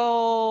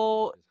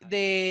abrigo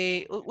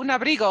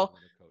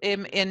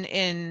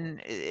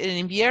en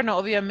invierno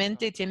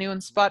obviamente tiene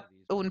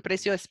un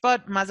precio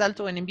spot más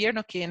alto en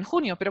invierno que en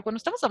junio, pero cuando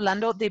estamos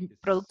hablando de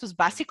productos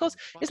básicos,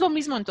 es lo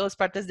mismo en todas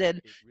partes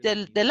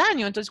del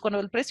año. Entonces,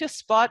 cuando el precio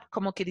spot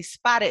como que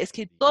dispare, es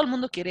que todo el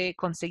mundo quiere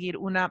conseguir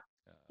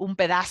un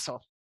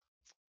pedazo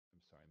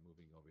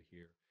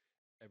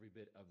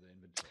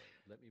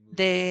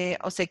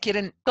o sea,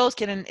 todos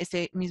quieren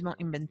ese mismo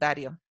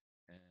inventario.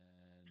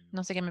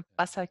 No sé qué me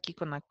pasa aquí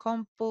con la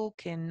compu,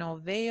 que no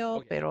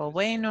veo, pero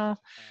bueno.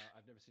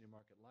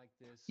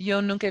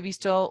 Yo nunca he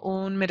visto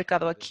un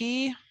mercado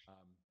aquí.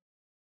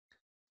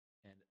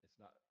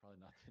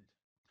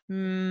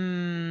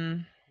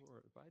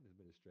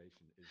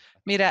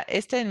 Mira,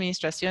 esta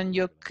administración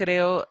yo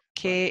creo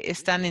que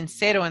están en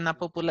cero en la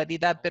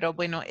popularidad, pero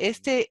bueno,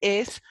 este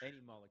es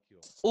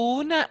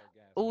un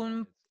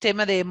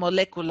tema de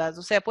moléculas,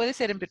 o sea, puede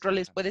ser en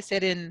petróleos, puede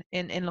ser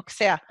en lo que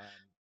sea.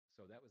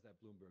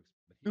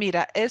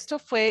 Mira, esto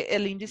fue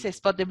el índice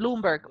spot de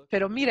Bloomberg,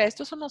 pero mira,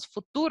 estos son los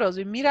futuros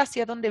y mira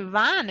hacia dónde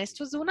van.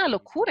 Esto es una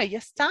locura, ya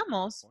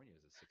estamos.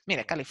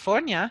 Mira,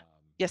 California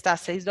ya está a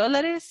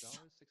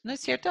 $6. ¿No es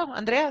cierto,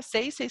 Andrea?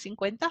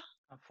 ¿6.50?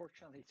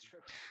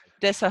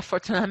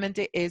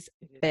 Desafortunadamente es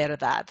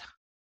verdad.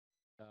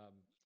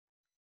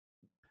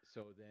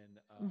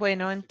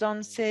 Bueno,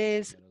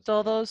 entonces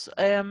todos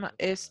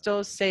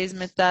estos 6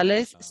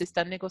 metales se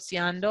están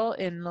negociando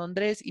en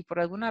Londres y por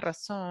alguna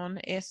razón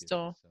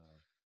esto...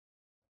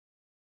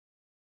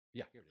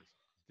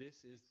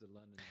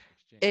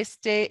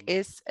 Este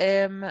es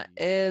el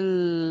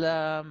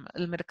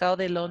mercado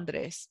de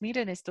Londres.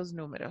 Miren estos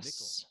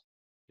números.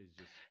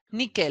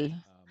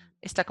 Níquel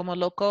está como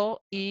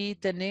loco y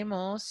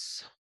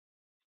tenemos...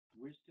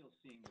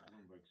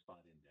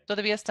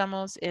 Todavía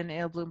estamos en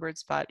el Bloomberg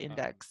Spot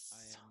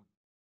Index.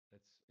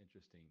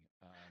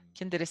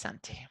 Qué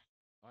interesante.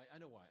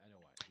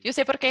 Yo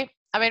sé por qué.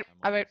 A ver.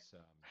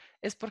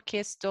 Es porque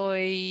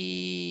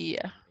estoy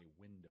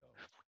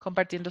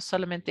compartiendo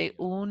solamente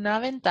una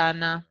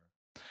ventana.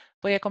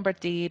 Voy a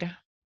compartir.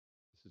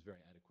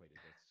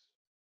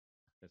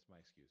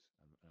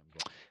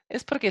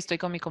 Es porque estoy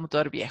con mi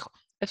computador viejo.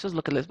 Eso es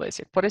lo que les voy a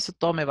decir. Por eso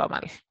todo me va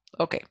mal.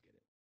 Ok.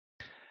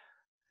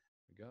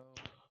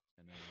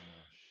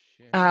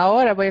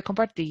 Ahora voy a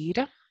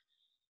compartir.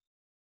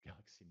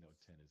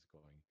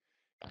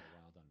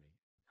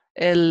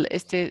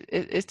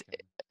 Este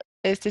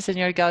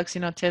señor Galaxy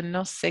Note 10,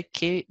 no sé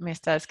qué me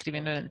está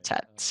escribiendo en el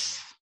chat.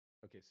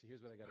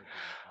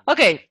 Ok.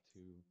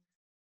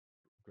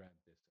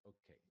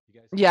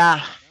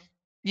 ¿Ya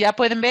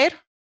pueden ver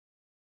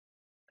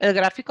el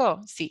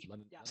gráfico? Sí.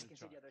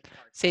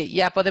 Sí,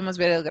 ya podemos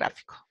ver el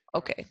gráfico.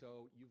 Ok.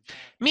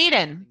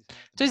 Miren.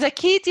 Entonces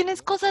aquí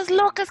tienes cosas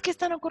locas que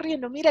están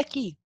ocurriendo. Mira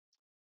aquí.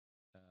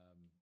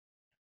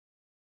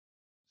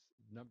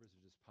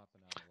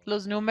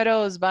 Los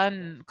números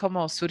van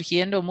como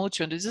surgiendo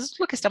mucho. Entonces, eso es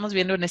lo que estamos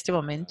viendo en este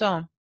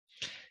momento.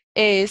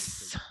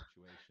 Es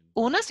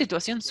una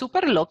situación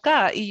súper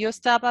loca. Y yo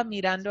estaba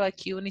mirando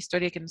aquí una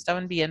historia que nos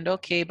estaban viendo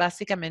que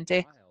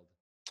básicamente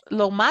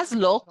lo más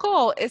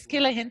loco es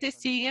que la gente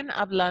sigue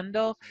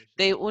hablando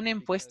de un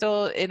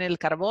impuesto en el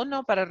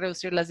carbono para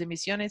reducir las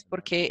emisiones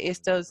porque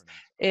estas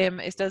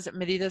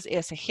medidas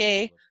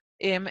ESG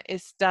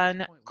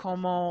están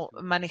como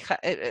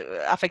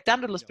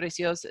afectando los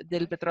precios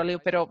del petróleo,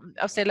 pero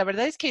o sea, la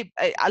verdad es que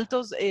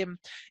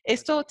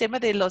tema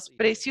de los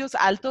precios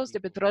altos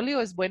de petróleo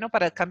es bueno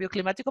para el cambio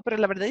climático, pero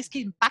la verdad es que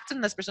impactan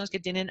a las personas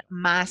que tienen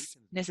más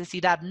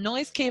necesidad. No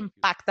es que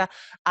impacta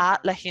a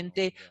la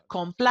gente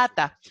con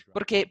plata,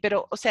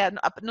 pero, o sea,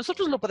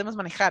 nosotros lo podemos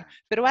manejar,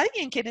 pero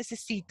alguien que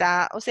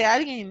necesita, o sea,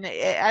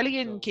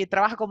 alguien que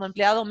trabaja como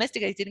empleada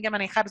doméstica y tiene que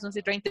manejar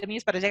 30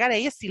 millas para llegar a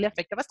ella, sí le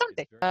afecta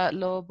bastante.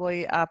 Lo voy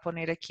a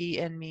poner aquí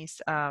en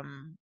mis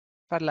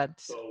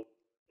parlantes.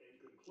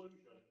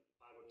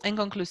 En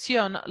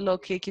conclusión, lo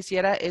que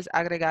quisiera es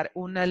agregar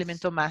un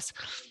elemento más,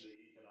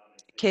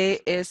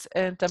 que es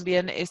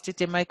también este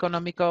tema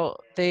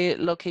económico de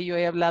lo que yo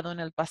he hablado en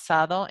el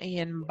pasado y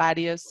en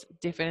varias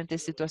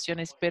diferentes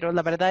situaciones, pero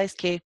la verdad es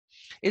que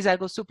es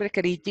algo súper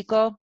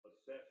crítico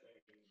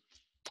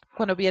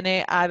cuando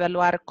viene a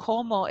evaluar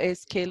cómo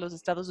es que los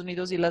Estados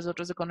Unidos y las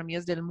otras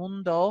economías del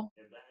mundo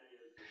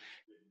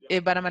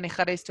van a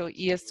manejar esto,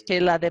 y es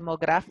que la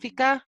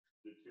demográfica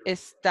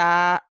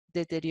está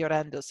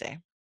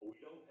deteriorándose.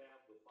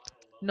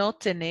 No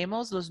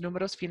tenemos los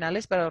números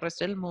finales para el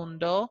resto del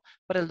mundo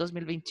para el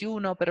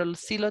 2021, pero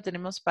sí lo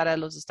tenemos para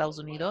los Estados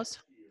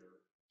Unidos.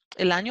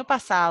 El año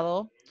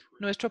pasado,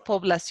 nuestra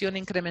población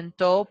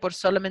incrementó por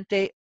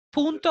solamente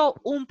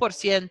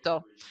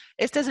 0.1%.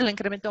 Este es el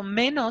incremento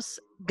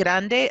menos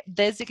grande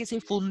desde que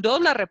se fundó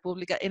la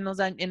República en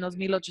los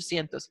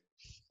 1800,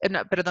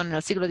 perdón, en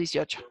el siglo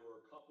XVIII.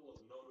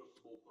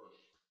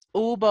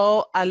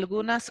 Hubo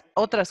algunas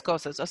otras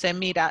cosas. O sea,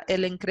 mira,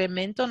 el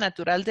incremento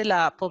natural de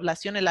la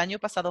población el año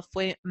pasado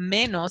fue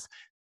menos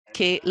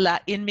que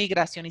la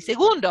inmigración. Y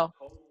segundo,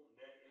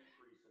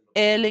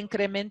 el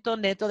incremento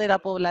neto de la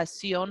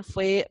población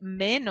fue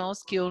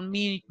menos de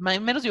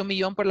 1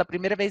 millón por la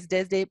primera vez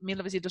desde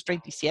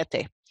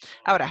 1937.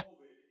 Ahora,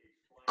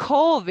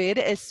 COVID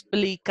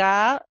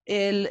explica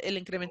el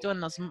incremento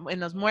en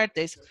las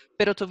muertes,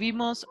 pero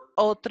tuvimos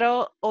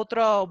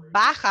otro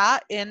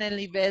baja en el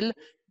nivel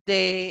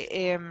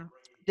de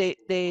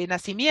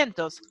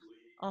nacimientos.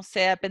 O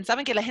sea,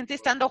 pensaban que la gente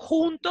estando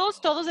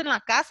juntos, todos en la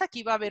casa, que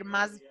iba a haber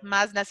más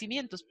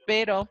nacimientos,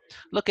 pero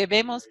lo que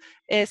vemos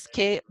es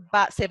que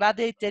se va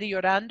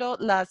deteriorando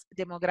las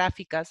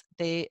demográficas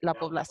de la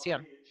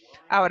población.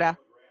 Ahora,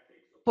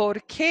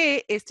 ¿por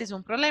qué este es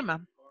un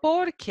problema?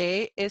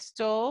 Porque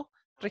esto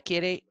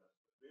requiere,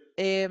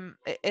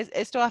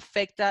 esto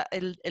afecta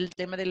el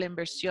tema de la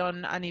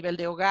inversión a nivel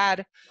de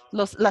hogar.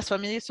 Las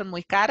familias son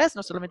muy caras,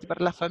 no solamente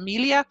para la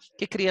familia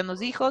que crían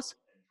los hijos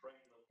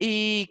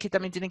y que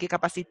también tienen que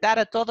capacitar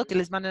a todo, que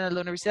les manden a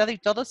la universidad y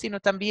todo, sino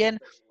también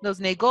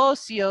los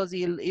negocios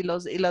y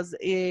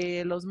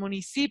los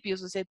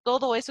municipios. O sea,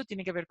 todo eso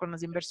tiene que ver con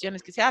las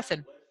inversiones que se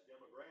hacen.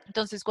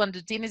 Entonces, cuando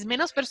tienes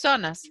menos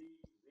personas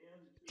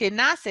que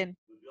nacen,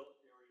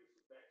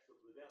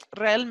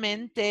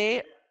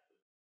 realmente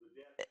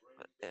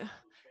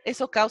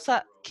eso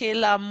causa que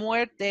la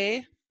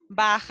muerte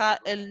baja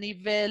el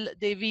nivel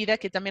de vida,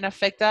 que también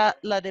afecta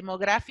la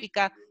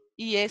demográfica,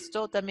 y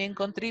esto también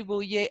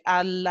contribuye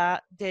a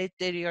la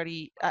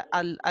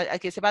a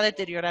que se va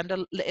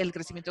deteriorando el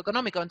crecimiento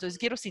económico. Entonces,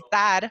 quiero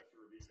citar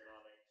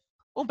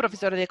un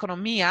profesor de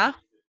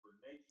economía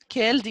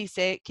que él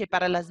dice que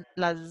para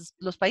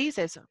los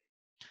países,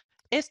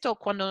 esto,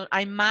 cuando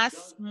hay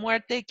más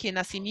muerte que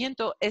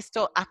nacimiento,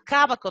 esto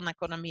acaba con la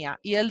economía.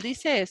 Y él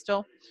dice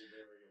esto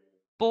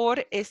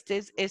por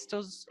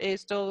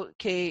esto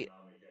que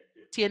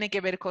tiene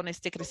que ver con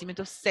este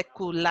crecimiento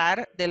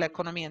secular de la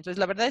economía. Entonces,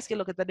 la verdad es que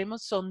lo que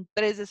tenemos son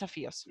 3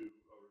 desafíos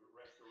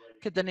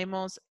que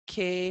tenemos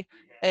que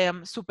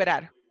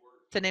superar.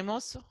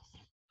 Tenemos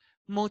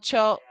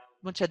mucha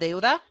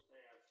deuda.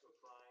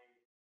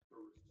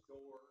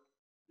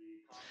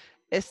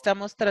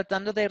 Estamos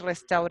tratando de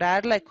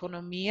restaurar la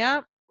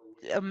economía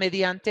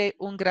mediante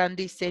un gran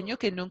diseño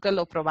que nunca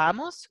lo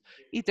probamos.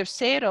 Y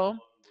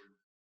tercero,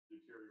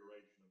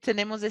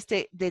 tenemos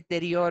este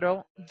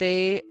deterioro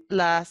de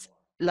la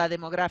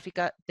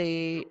demográfica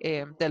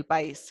del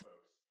país.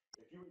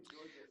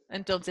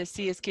 Entonces,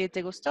 si es que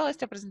te gustó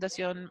esta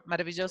presentación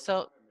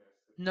maravillosa,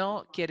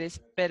 no quieres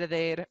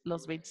perder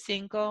los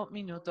 25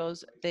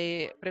 minutos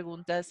de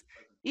preguntas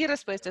y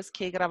respuestas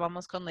que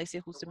grabamos con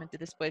Leslie justamente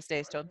después de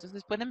esto.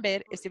 Entonces, pueden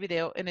ver este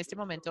video en este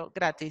momento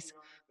gratis.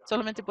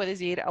 Solamente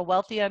puedes ir a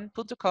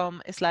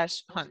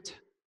wealthian.com/hunt.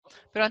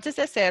 Pero antes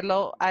de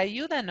hacerlo,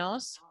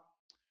 ayúdanos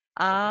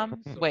a...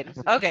 Bueno,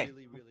 ok.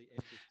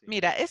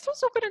 Mira, esto es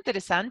súper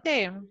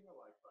interesante.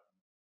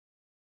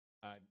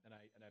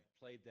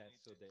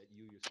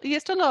 Y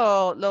esto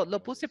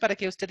lo puse para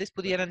que ustedes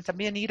pudieran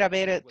también ir a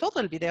ver todo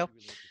el video.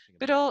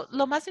 Pero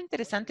lo más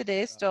interesante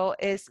de esto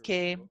es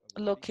que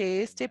lo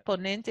que este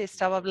ponente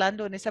estaba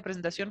hablando en esa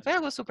presentación fue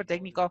algo súper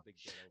técnico.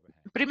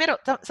 Primero,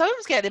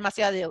 sabemos que hay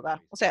demasiada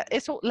deuda. O sea,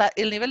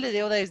 el nivel de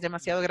deuda es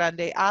demasiado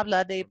grande.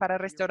 Habla de para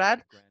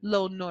restaurar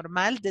lo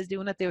normal desde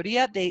una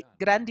teoría de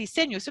gran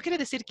diseño. Eso quiere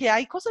decir que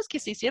hay cosas que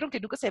se hicieron que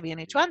nunca se habían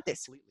hecho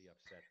antes.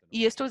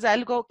 Y esto es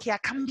algo que ha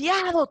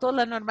cambiado toda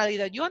la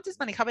normalidad. Yo antes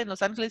manejaba en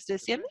Los Ángeles y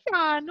decía,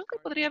 mira, nunca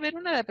podría haber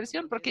una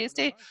depresión porque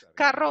este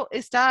carro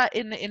está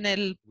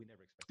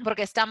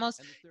porque estamos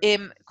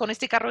con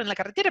este carro en la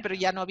carretera, pero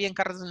ya no habían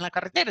carros en la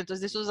carretera.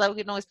 Entonces, eso es algo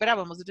que no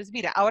esperábamos. Entonces,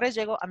 mira, ahora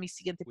llego a mi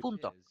siguiente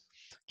punto,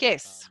 que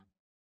es,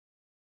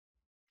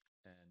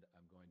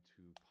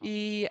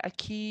 y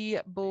aquí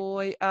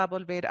voy a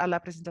volver a la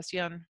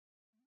presentación.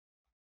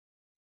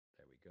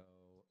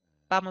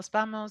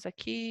 Vamos,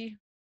 aquí.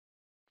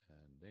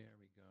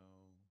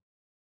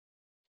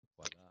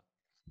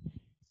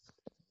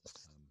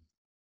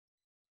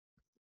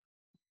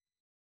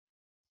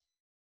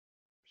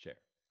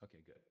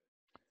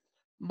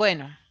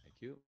 Bueno.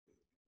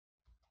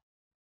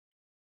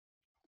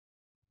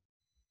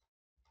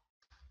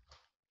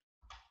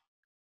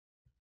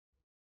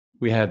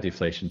 We had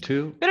deflation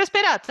too. Pero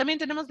espera, también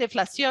tenemos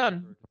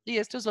deflación. Y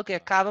esto es lo que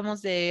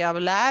acabamos de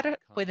hablar.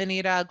 Pueden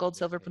ir a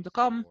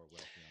goldsilver.com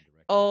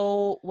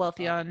o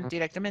Wealthion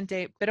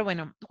directamente. Pero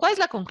bueno, ¿cuál es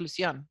la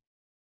conclusión?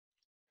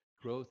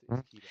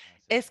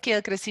 Es que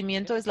el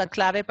crecimiento es la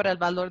clave para el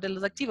valor de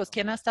los activos.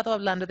 ¿Quién ha estado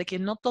hablando de que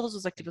no todos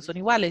los activos son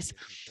iguales?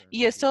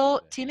 Y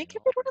eso tiene que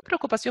ver una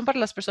preocupación para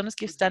las personas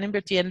que están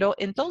invirtiendo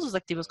en todos los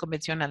activos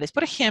convencionales.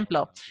 Por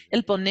ejemplo,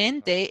 el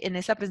ponente en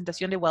esa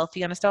presentación de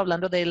Wealthion estaba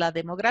hablando de la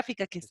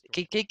demográfica,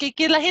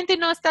 que la gente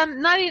no está,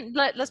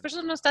 las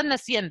personas no están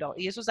naciendo.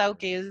 Y eso es algo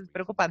que es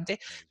preocupante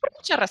por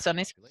muchas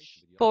razones,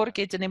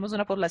 porque tenemos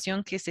una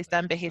población que se está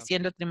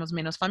envejeciendo, tenemos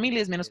menos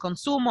familias, menos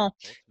consumo,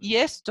 y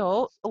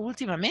esto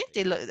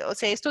últimamente, o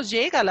sea, esto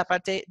llega a la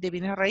parte de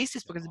bienes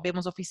raíces, porque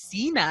vemos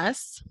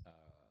oficinas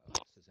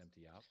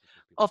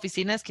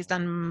que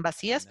están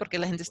vacías porque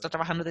la gente está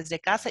trabajando desde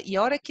casa. Y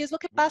ahora, ¿qué es lo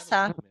que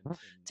pasa?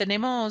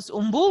 Tenemos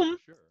un boom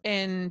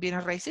en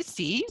bienes raíces,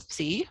 sí,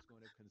 sí,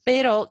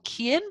 pero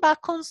 ¿quién va a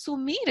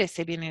consumir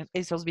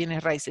esos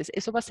bienes raíces?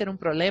 Eso va a ser un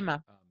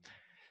problema.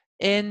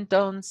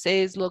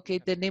 Entonces, lo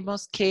que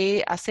tenemos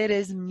que hacer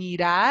es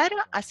mirar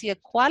hacia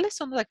cuáles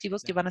son los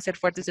activos que van a ser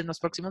fuertes en los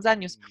próximos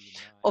años.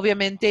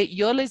 Obviamente,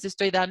 yo les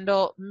estoy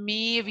dando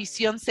mi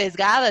visión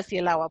sesgada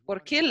hacia el agua.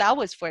 ¿Por qué el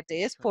agua es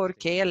fuerte? Es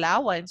porque el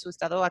agua en su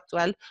estado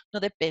actual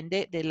no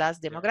depende de las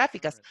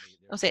demográficas.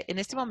 O sea, en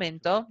este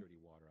momento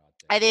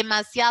hay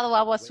demasiado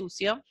agua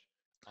sucio,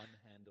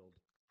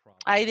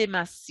 hay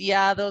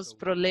demasiados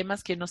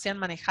problemas que no se han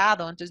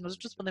manejado. Entonces,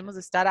 nosotros podemos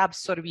estar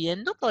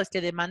absorbiendo toda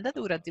esta demanda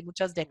durante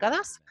muchas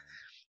décadas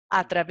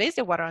a través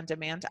de Water on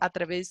Demand, a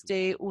través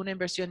de una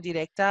inversión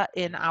directa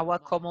en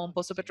agua como un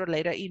pozo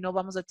petrolero, y no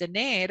vamos a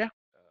tener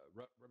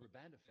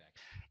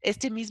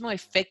este mismo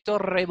efecto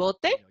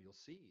rebote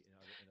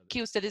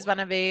que ustedes van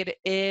a ver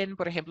en,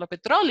 por ejemplo,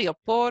 petróleo,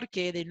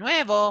 porque de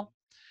nuevo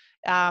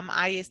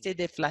hay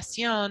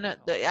deflación.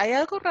 Hay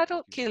algo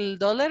raro que el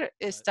dólar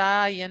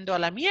está yendo a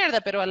la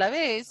mierda, pero a la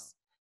vez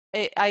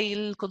ahí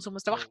el consumo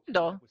está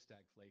bajando.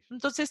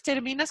 Entonces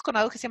terminas con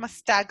algo que se llama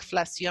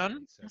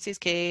stagflación, si es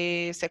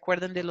que se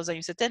acuerdan de los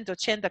años 70,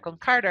 80 con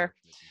Carter.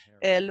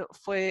 Él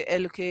fue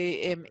el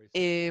que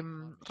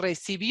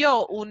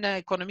recibió una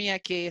economía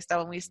que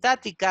estaba muy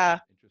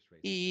estática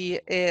y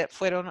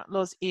fueron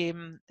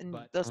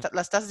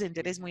las tasas de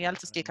interés muy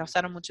altas que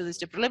causaron mucho de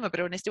este problema.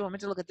 Pero en este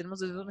momento lo que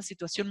tenemos es una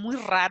situación muy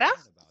rara.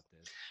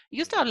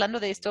 Yo estaba hablando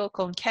de esto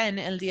con Ken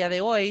el día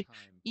de hoy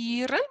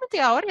y realmente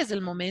ahora es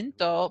el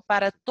momento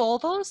para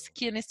todos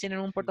quienes tienen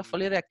un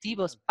portafolio de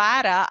activos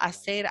para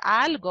hacer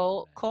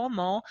algo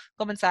como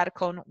comenzar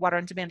con Water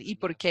on Demand. ¿Y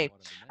por qué?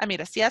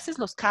 Mira, si haces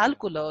los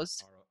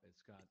cálculos,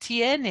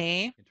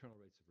 tiene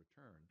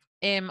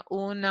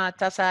una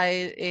tasa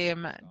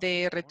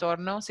de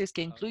retorno, si es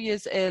que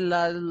incluyes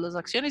las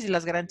acciones y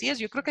las garantías,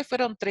 yo creo que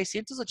fueron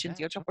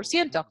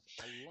 388%.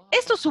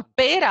 Esto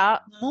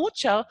supera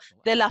mucho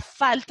de la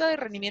falta de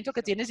rendimiento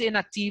que tienes en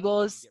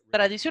activos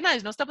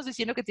tradicionales. No estamos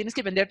diciendo que tienes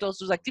que vender todos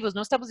tus activos,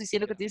 no estamos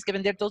diciendo que tienes que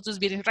vender todos tus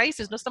bienes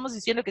raíces, no estamos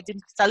diciendo que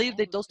tienes que salir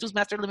de todos tus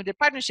Master Limited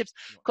Partnerships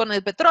con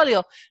el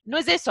petróleo. No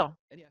es eso.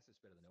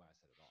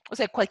 O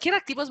sea, cualquier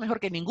activo es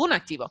mejor que ningún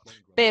activo,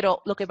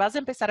 pero lo que vas a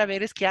empezar a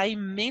ver es que hay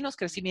menos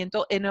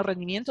crecimiento en el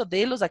rendimiento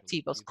de los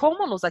activos.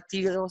 Cómo los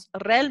activos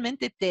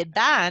realmente te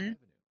dan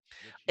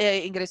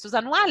ingresos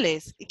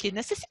anuales que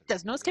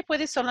necesitas. No es que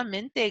puedes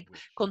solamente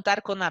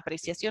contar con la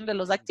apreciación de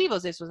los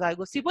activos, eso es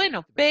algo sí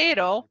bueno,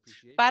 pero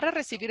para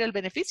recibir el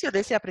beneficio de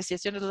esa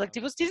apreciación de los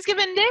activos tienes que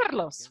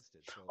venderlos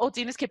o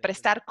tienes que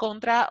prestar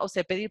contra, o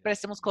sea, pedir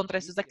préstamos contra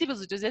esos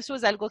activos. Entonces eso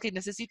es algo que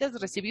necesitas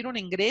recibir un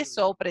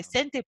ingreso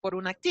presente por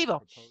un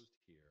activo.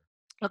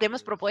 Lo que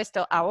hemos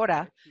propuesto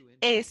ahora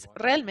es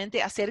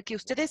realmente hacer que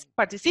ustedes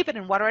participen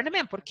en Water on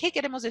Demand. ¿Por qué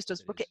queremos esto?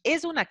 Es porque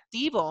es un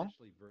activo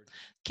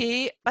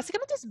que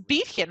básicamente es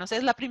virgen. O sea,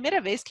 es la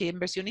primera vez que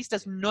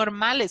inversionistas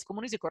normales,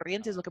 comunes y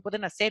corrientes, lo que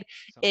pueden hacer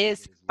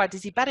es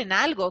participar en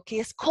algo que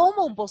es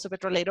como un pozo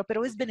petrolero,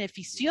 pero es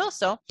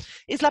beneficioso.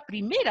 Es la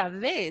primera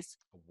vez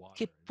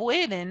que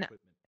pueden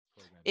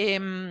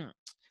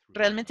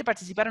realmente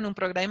participar en un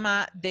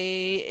programa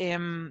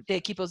de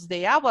equipos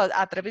de agua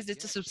a través de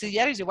estos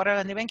subsidiarios de Water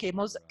on Demand que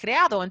hemos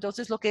creado.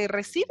 Entonces, lo que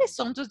recibes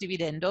son tus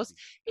dividendos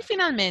y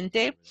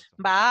finalmente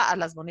va a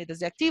las monedas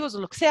de activos o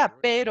lo que sea,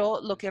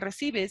 pero lo que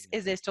recibes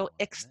es esto,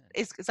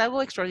 es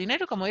algo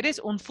extraordinario. Como eres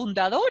un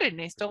fundador en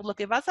esto, lo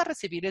que vas a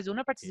recibir es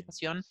una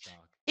participación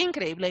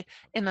increíble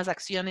en las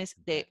acciones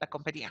de la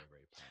compañía.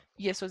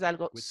 Y eso es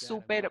algo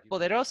súper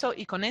poderoso.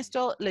 Y con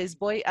esto les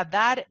voy a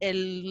dar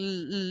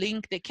el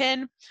link de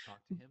Ken.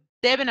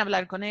 Deben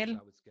hablar con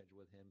él.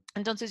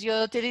 Entonces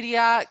yo te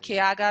diría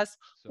que hagas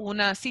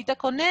una cita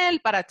con él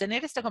para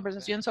tener esta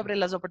conversación sobre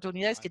las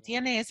oportunidades que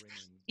tienes.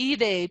 Y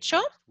de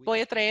hecho, voy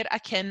a traer a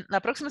Ken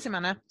la próxima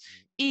semana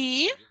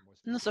y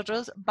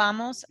nosotros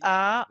vamos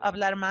a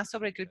hablar más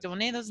sobre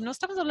criptomonedas. No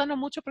estamos hablando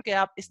mucho porque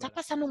está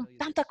pasando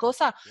tanta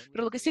cosa,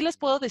 pero lo que sí les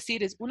puedo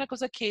decir es una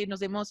cosa que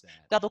nos hemos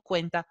dado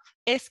cuenta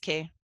es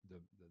que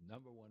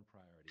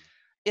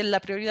la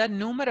prioridad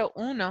número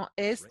uno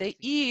es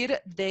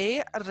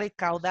de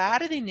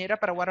recaudar dinero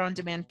para Water on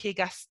Demand, que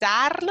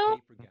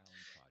gastarlo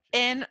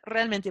en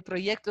realmente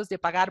proyectos de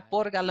pagar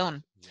por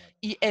galón.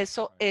 Y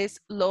esa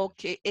es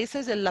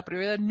la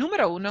prioridad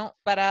número uno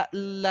para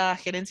la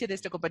gerencia de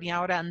esta compañía.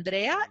 Ahora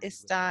Andrea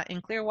está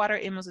en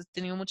Clearwater, hemos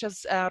tenido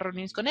muchas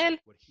reuniones con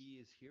él.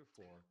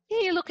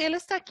 Y lo que él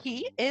está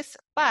aquí es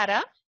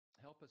para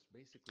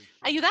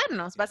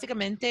ayudarnos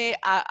básicamente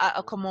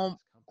a como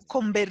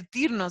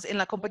convertirnos en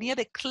la compañía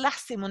de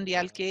clase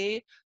mundial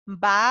que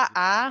va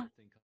a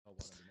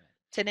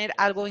tener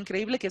algo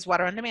increíble que es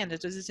Water on Demand.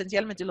 Entonces,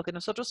 esencialmente lo que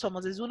nosotros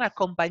somos es una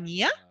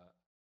compañía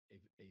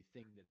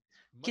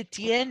que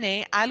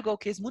tiene algo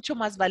que es mucho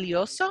más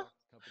valioso.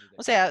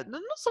 O sea,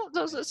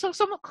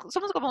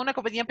 somos como una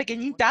compañía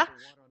pequeñita,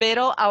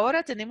 pero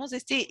ahora tenemos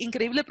este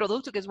increíble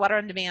producto que es Water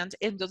on Demand.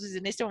 Entonces,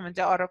 en este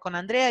momento, ahora con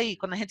Andrea y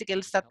con la gente que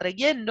él está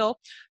trayendo,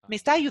 me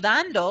está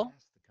ayudando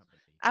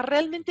a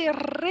realmente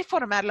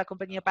reformar la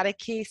compañía para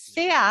que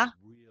sea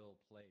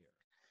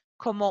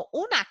como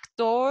un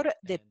actor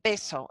de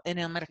peso en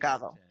el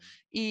mercado.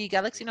 Y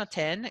Galaxy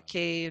Note 10,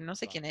 que no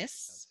sé quién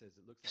es,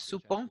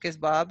 supongo que es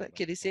Bob,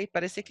 que dice,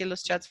 parece que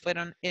los chats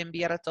fueron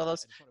enviar a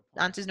todos.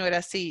 Antes no era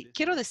así.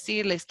 Quiero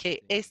decirles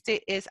que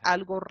este es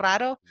algo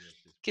raro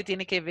que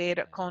tiene que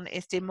ver con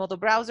este modo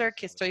browser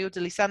que estoy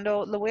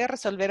utilizando. Lo voy a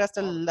resolver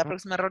hasta la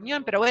próxima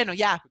reunión, pero bueno,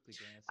 ya.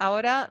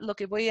 Ahora lo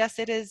que voy a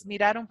hacer es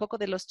mirar un poco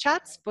de los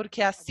chats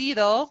porque ha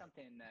sido...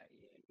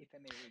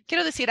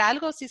 Quiero decir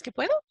algo, si es que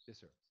puedo.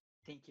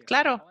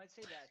 Claro,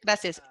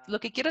 gracias. Lo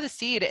que quiero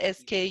decir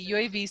es que yo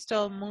he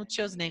visto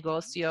muchos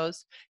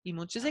negocios y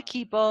muchos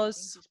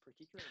equipos.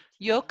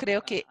 Yo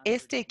creo que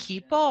este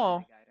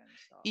equipo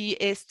y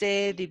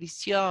esta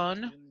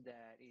división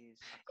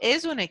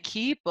es un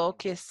equipo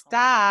que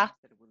está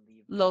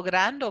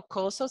logrando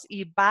cosas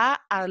y va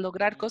a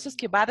lograr cosas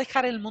que va a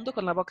dejar el mundo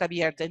con la boca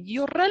abierta.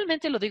 Yo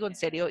realmente lo digo en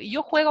serio y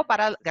yo juego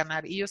para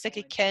ganar y yo sé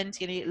que Ken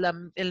tiene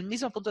el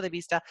mismo punto de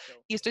vista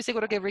y estoy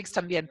seguro que Riggs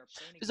también.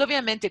 Pues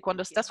obviamente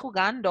cuando estás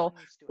jugando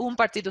un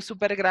partido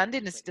súper grande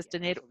necesitas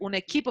tener un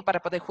equipo para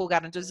poder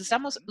jugar. Entonces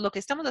lo que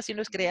estamos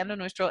haciendo es creando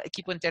nuestro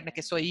equipo interno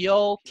que soy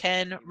yo,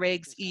 Ken,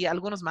 Riggs y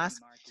algunos más.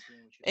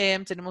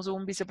 Tenemos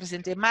un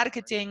vicepresidente de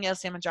marketing, él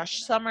se llama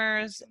Josh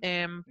Summers.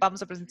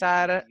 Vamos a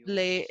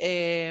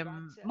presentarle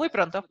muy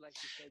pronto.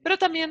 Pero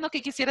también lo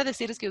que quisiera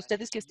decir es que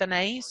ustedes que están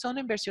ahí son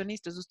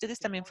inversionistas. Ustedes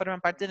también forman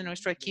parte de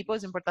nuestro equipo.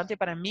 Es importante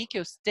para mí que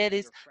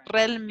ustedes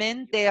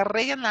realmente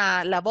reguen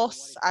la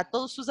voz a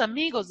todos sus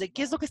amigos de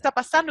qué es lo que está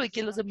pasando y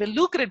que los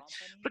involucren.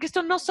 Porque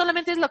esto no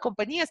solamente es la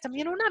compañía, es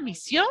también una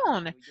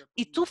misión.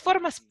 Y tú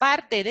formas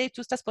parte tú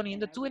estás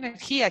poniendo tu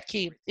energía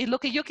aquí. Y lo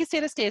que yo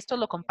quisiera es que esto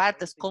lo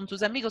compartas con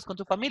tus amigos, con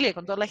tu familia,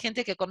 con toda la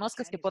gente que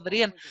conozcas que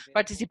podrían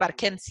participar.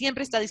 Ken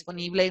siempre está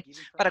disponible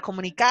para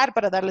comunicar,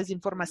 para darles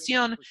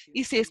información.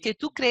 Y si es que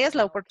tú crees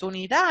la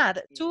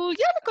oportunidad, tú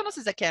ya lo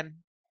conoces a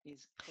Ken.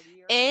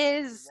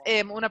 Es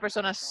una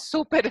persona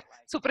súper,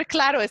 súper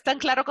claro, es tan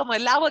claro como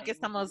el agua que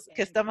estamos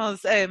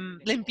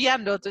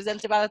limpiando. Entonces, él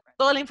te va a dar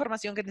toda la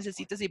información que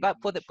necesitas y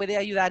puede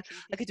ayudar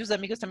a que tus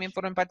amigos también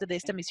formen parte de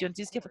esta misión.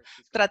 Tienes que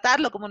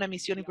tratarlo como una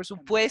misión y, por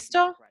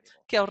supuesto,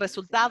 que el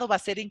resultado va a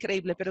ser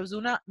increíble, pero es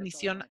una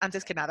misión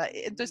antes que nada.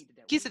 Entonces,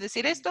 quise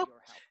decir esto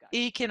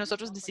y que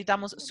nosotros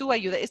necesitamos su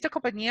ayuda. Esta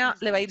compañía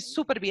le va a ir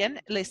súper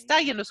bien, le está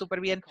yendo súper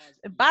bien,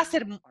 va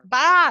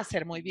a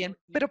ser muy bien,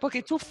 pero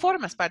porque tú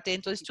formas parte,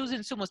 entonces tus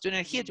insumos, tu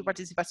energía, tu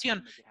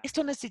participación,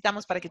 esto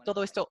necesitamos para que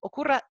todo esto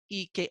ocurra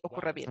y que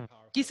ocurra bien.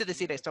 Quise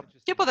decir esto.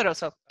 Qué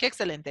poderoso, qué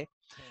excelente.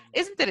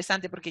 Es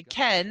interesante porque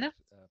Ken,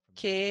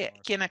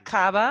 quien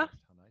acabo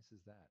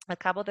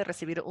de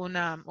recibir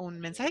un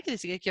mensaje que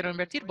dice que quiero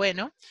invertir.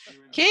 Bueno,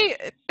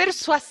 qué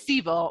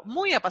persuasivo,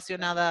 muy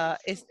apasionado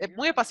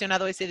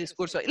ese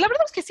discurso. Y la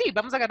verdad es que sí,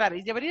 vamos a ganar.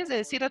 Y deberías de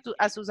decir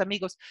a sus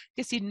amigos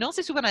que si no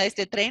se suban a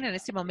este tren en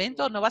este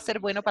momento, no va a ser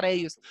bueno para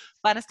ellos.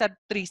 Van a estar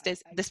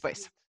tristes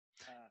después.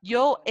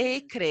 Yo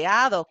he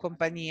creado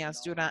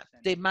compañías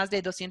de más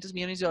de 200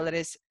 millones de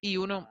dólares y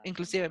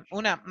inclusive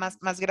una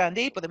más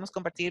grande y podemos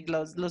compartir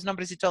los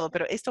nombres y todo,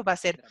 pero esto va a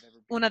ser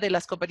una de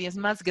las compañías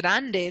más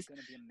grandes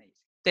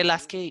de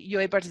las que yo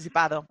he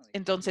participado.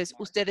 Entonces,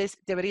 ustedes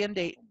deberían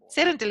de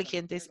ser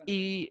inteligentes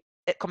y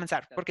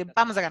comenzar, porque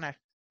vamos a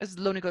ganar. Es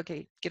lo único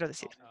que quiero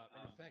decir.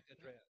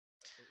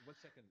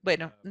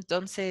 Bueno,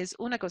 entonces,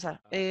 una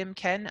cosa,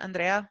 Ken,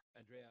 Andrea,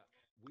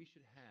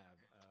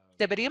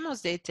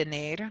 deberíamos de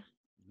tener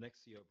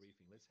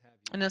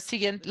en el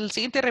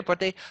siguiente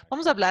reporte,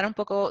 vamos a hablar un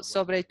poco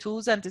sobre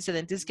tus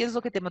antecedentes. ¿Qué es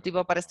lo que te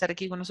motivó para estar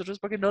aquí con nosotros?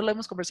 Porque no lo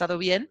hemos conversado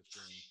bien.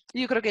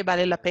 Yo creo que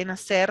vale la pena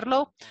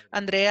hacerlo.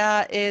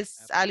 Andrea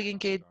es alguien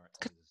que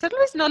tal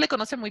vez no le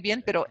conoce muy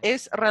bien, pero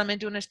es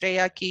realmente una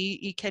estrella aquí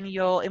y Ken y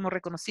yo hemos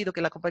reconocido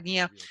que la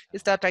compañía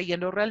está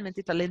trayendo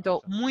realmente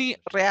talento muy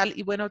real.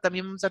 Y bueno,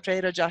 también vamos a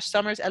traer a Josh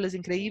Summers, él es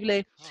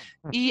increíble.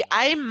 Y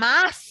hay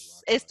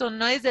más. Esto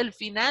no es el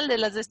final de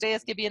las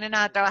estrellas que vienen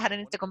a trabajar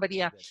en esta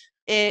compañía.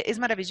 Es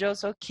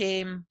maravilloso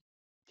que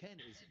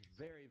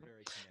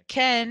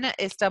Ken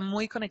está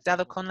muy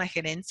conectado con la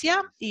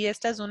gerencia y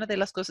esta es una de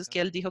las cosas que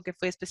él dijo que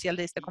fue especial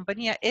de esta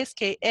compañía, es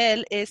que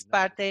él es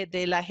parte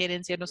de la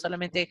gerencia, no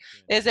solamente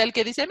es el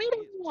que dice, mira,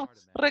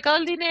 recauda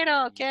el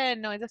dinero, Ken,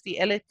 no es así.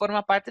 Él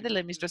forma parte de la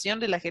administración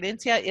de la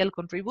gerencia, él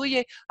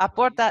contribuye,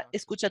 aporta,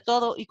 escucha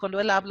todo y cuando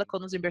él habla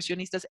con los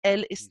inversionistas,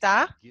 él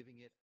está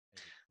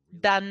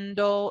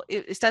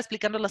está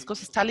explicando las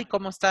cosas tal y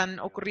como están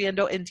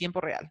ocurriendo en tiempo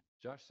real.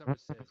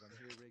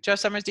 Josh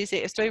Summers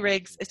dice,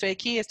 Riggs, estoy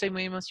aquí, estoy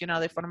muy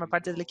emocionado de formar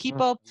parte del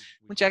equipo.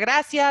 Muchas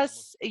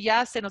gracias.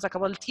 Ya se nos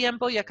acabó el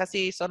tiempo, ya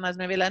casi son las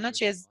 9 de la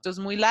noche, esto es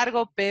muy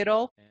largo,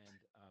 pero...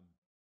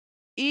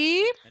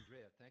 Y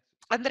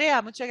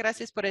Andrea, muchas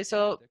gracias por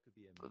eso.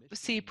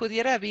 Si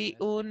pudiera haber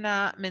un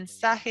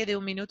mensaje de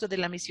 1 minuto de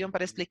la misión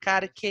para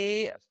explicar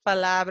qué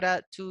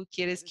palabra tú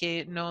quieres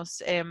que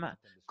nos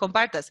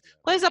compartas.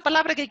 ¿Cuál es la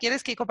palabra que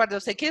quieres que compartas?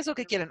 O sea, ¿qué es lo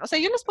que quieren? O sea,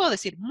 yo les puedo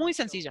decir, muy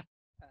sencillo.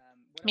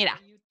 Mira,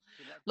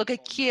 lo que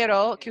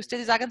quiero que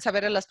ustedes hagan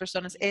saber a las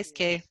personas es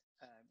que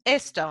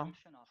esta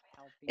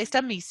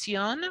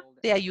misión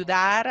de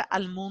ayudar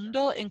al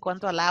mundo en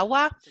cuanto al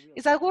agua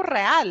es algo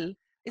real,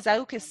 es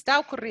algo que está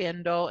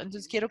ocurriendo.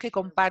 Entonces quiero que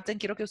compartan,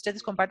 quiero que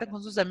ustedes compartan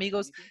con sus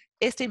amigos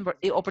esta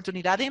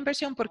oportunidad de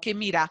inversión porque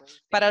mira,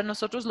 para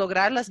nosotros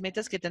lograr las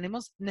metas que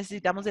tenemos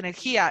necesitamos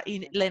energía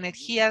y la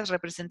energía es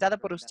representada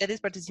por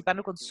ustedes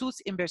participando con sus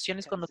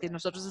inversiones con lo que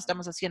nosotros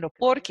estamos haciendo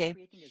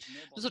porque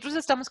nosotros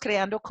estamos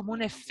creando como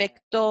un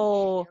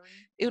efecto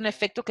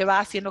que va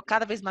haciendo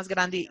cada vez más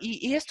grande.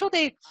 Y esto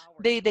de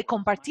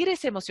compartir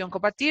esa emoción,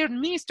 compartir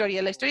mi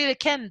historia, la historia de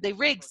Ken, de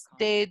Riggs,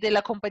 de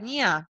la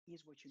compañía,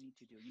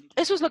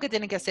 eso es lo que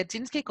tienen que hacer.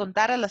 Tienes que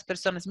contar a las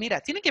personas, mira,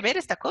 tienen que ver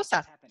esta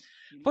cosa,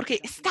 porque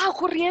está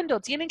ocurriendo.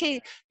 Tienen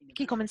que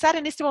comenzar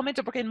en este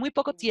momento, porque en muy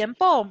poco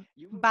tiempo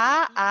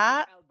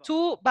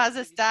tú vas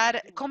a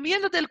estar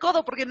comiéndote el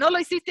codo porque no lo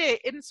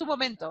hiciste en su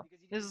momento.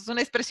 Esa es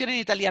una expresión en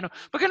italiano,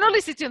 porque no lo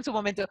hiciste en su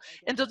momento.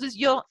 Entonces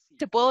yo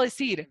te puedo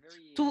decir,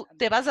 tú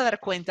te vas a dar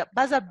cuenta,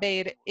 vas a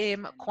ver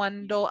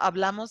cuando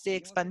hablamos de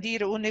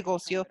expandir un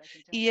negocio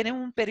y en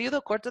un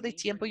periodo corto de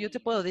tiempo yo te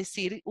puedo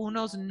decir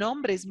unos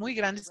nombres muy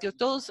grandes que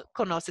todos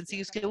conocen, si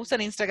los que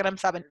usan Instagram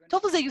saben,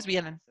 todos ellos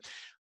vienen,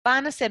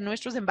 van a ser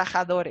nuestros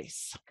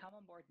embajadores.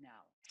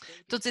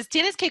 Entonces,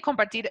 tienes que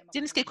compartir,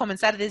 tienes que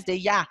comenzar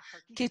desde ya,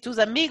 que tus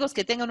amigos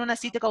que tengan una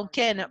cita con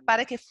Ken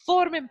para que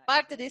formen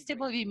parte de este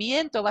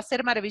movimiento, va a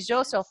ser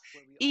maravilloso.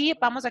 Y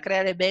vamos a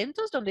crear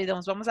eventos donde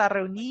nos vamos a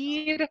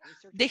reunir,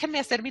 déjenme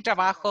hacer mi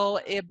trabajo,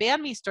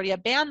 vean mi historia,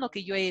 vean lo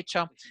que yo he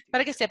hecho,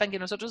 para que sepan que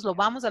nosotros lo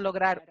vamos a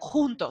lograr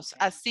juntos.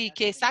 Así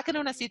que saquen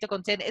una cita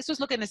con Ken, eso es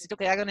lo que necesito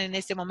que hagan en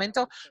este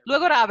momento.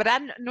 Luego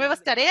habrán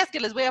nuevas tareas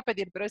que les voy a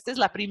pedir, pero esta es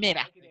la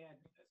primera.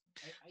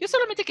 Yo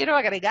solamente quiero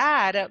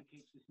agregar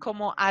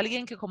como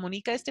alguien que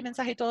comunica este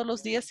mensaje todos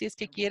los días, si es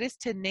que quieres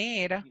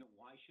tener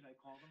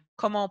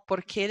como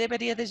por qué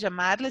debería de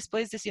llamarles,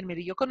 puedes decir,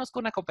 mire, yo conozco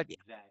una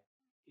compañía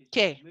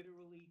que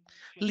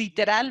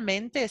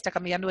literalmente está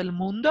cambiando el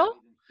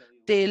mundo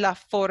de la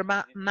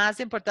forma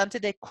más importante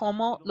de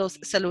cómo los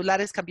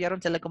celulares cambiaron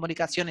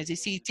telecomunicaciones. Y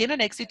si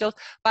tienen éxito,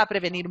 va a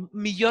prevenir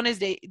millones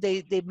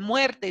de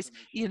muertes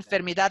y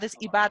enfermedades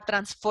y va a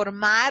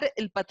transformar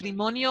el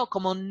patrimonio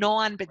como no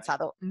han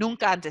pensado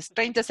nunca antes,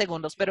 30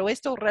 segundos. Pero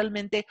esto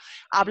realmente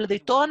habla de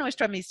toda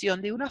nuestra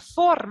misión de una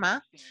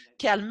forma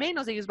que al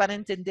menos ellos van a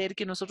entender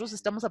que nosotros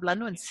estamos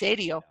hablando en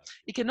serio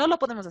y que no lo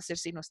podemos hacer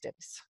sin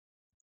ustedes.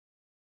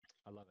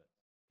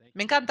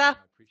 Me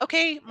encanta. Ok,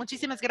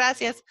 muchísimas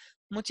gracias.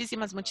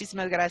 Muchísimas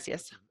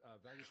gracias.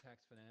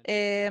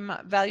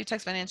 Value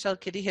Tax Financial,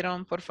 ¿qué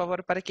dijeron, por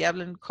favor, para que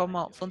hablen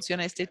cómo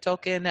funciona este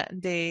token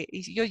de...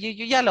 Yo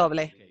ya lo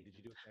hablé.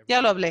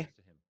 Ya lo hablé.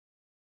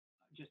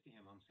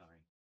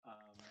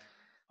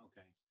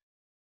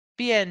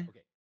 Bien.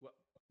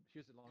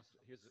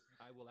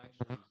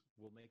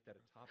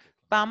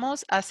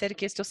 Vamos a hacer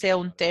que esto sea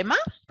un tema,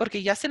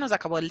 porque ya se nos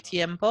acabó el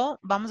tiempo.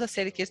 Vamos a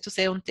hacer que esto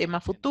sea un tema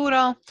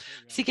futuro.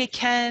 Así que,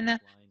 Ken,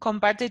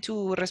 comparte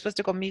tu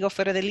respuesta conmigo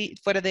fuera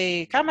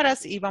de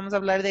cámaras y vamos a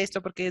hablar de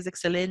esto porque es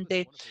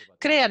excelente.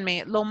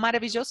 Créanme, lo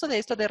maravilloso de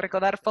esto de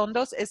recaudar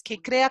fondos es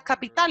que crea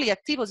capital y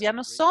activos. Ya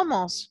no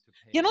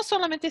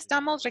solamente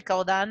estamos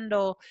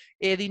recaudando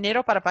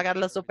dinero para pagar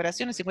las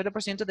operaciones.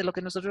 50% de lo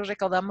que nosotros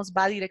recaudamos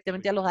va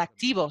directamente a los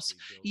activos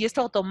y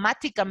esto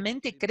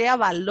automáticamente crea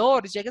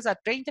valor. Llegas a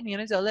 $30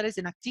 millones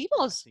en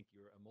activos.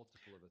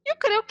 Yo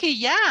creo que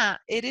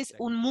ya eres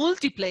un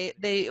múltiple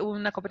de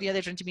una compañía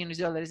de $30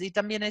 millones. Y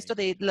también esto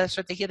de la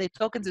estrategia de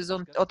tokens es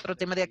otro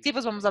tema de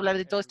activos. Vamos a hablar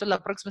de todo esto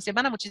la próxima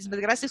semana. Muchísimas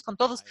gracias con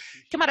todos.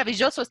 Qué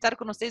maravilloso estar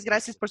con ustedes.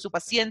 Gracias por su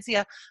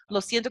paciencia. Lo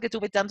siento que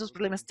tuve tantos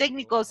problemas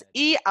técnicos.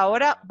 Y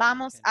ahora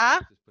vamos a...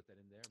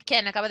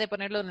 Ken acaba de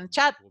ponerlo en el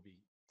chat.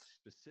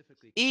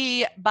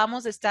 Y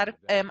vamos a estar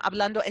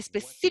hablando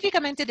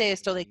específicamente de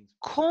esto, de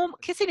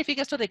qué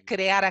significa esto de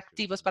crear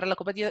activos para la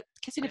compañía,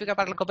 qué significa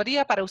para la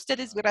compañía, para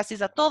ustedes.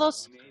 Gracias a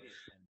todos.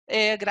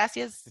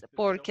 Gracias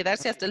por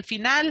quedarse hasta el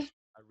final.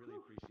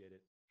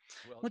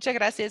 Muchas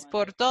gracias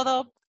por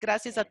todo.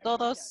 Gracias a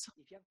todos.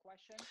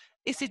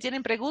 Y si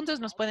tienen preguntas,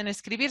 nos pueden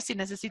escribir. Si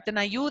necesitan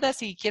ayuda,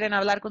 si quieren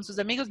hablar con sus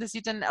amigos,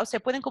 necesitan, o sea,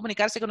 pueden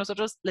comunicarse con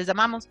nosotros. Les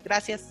amamos.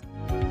 Gracias.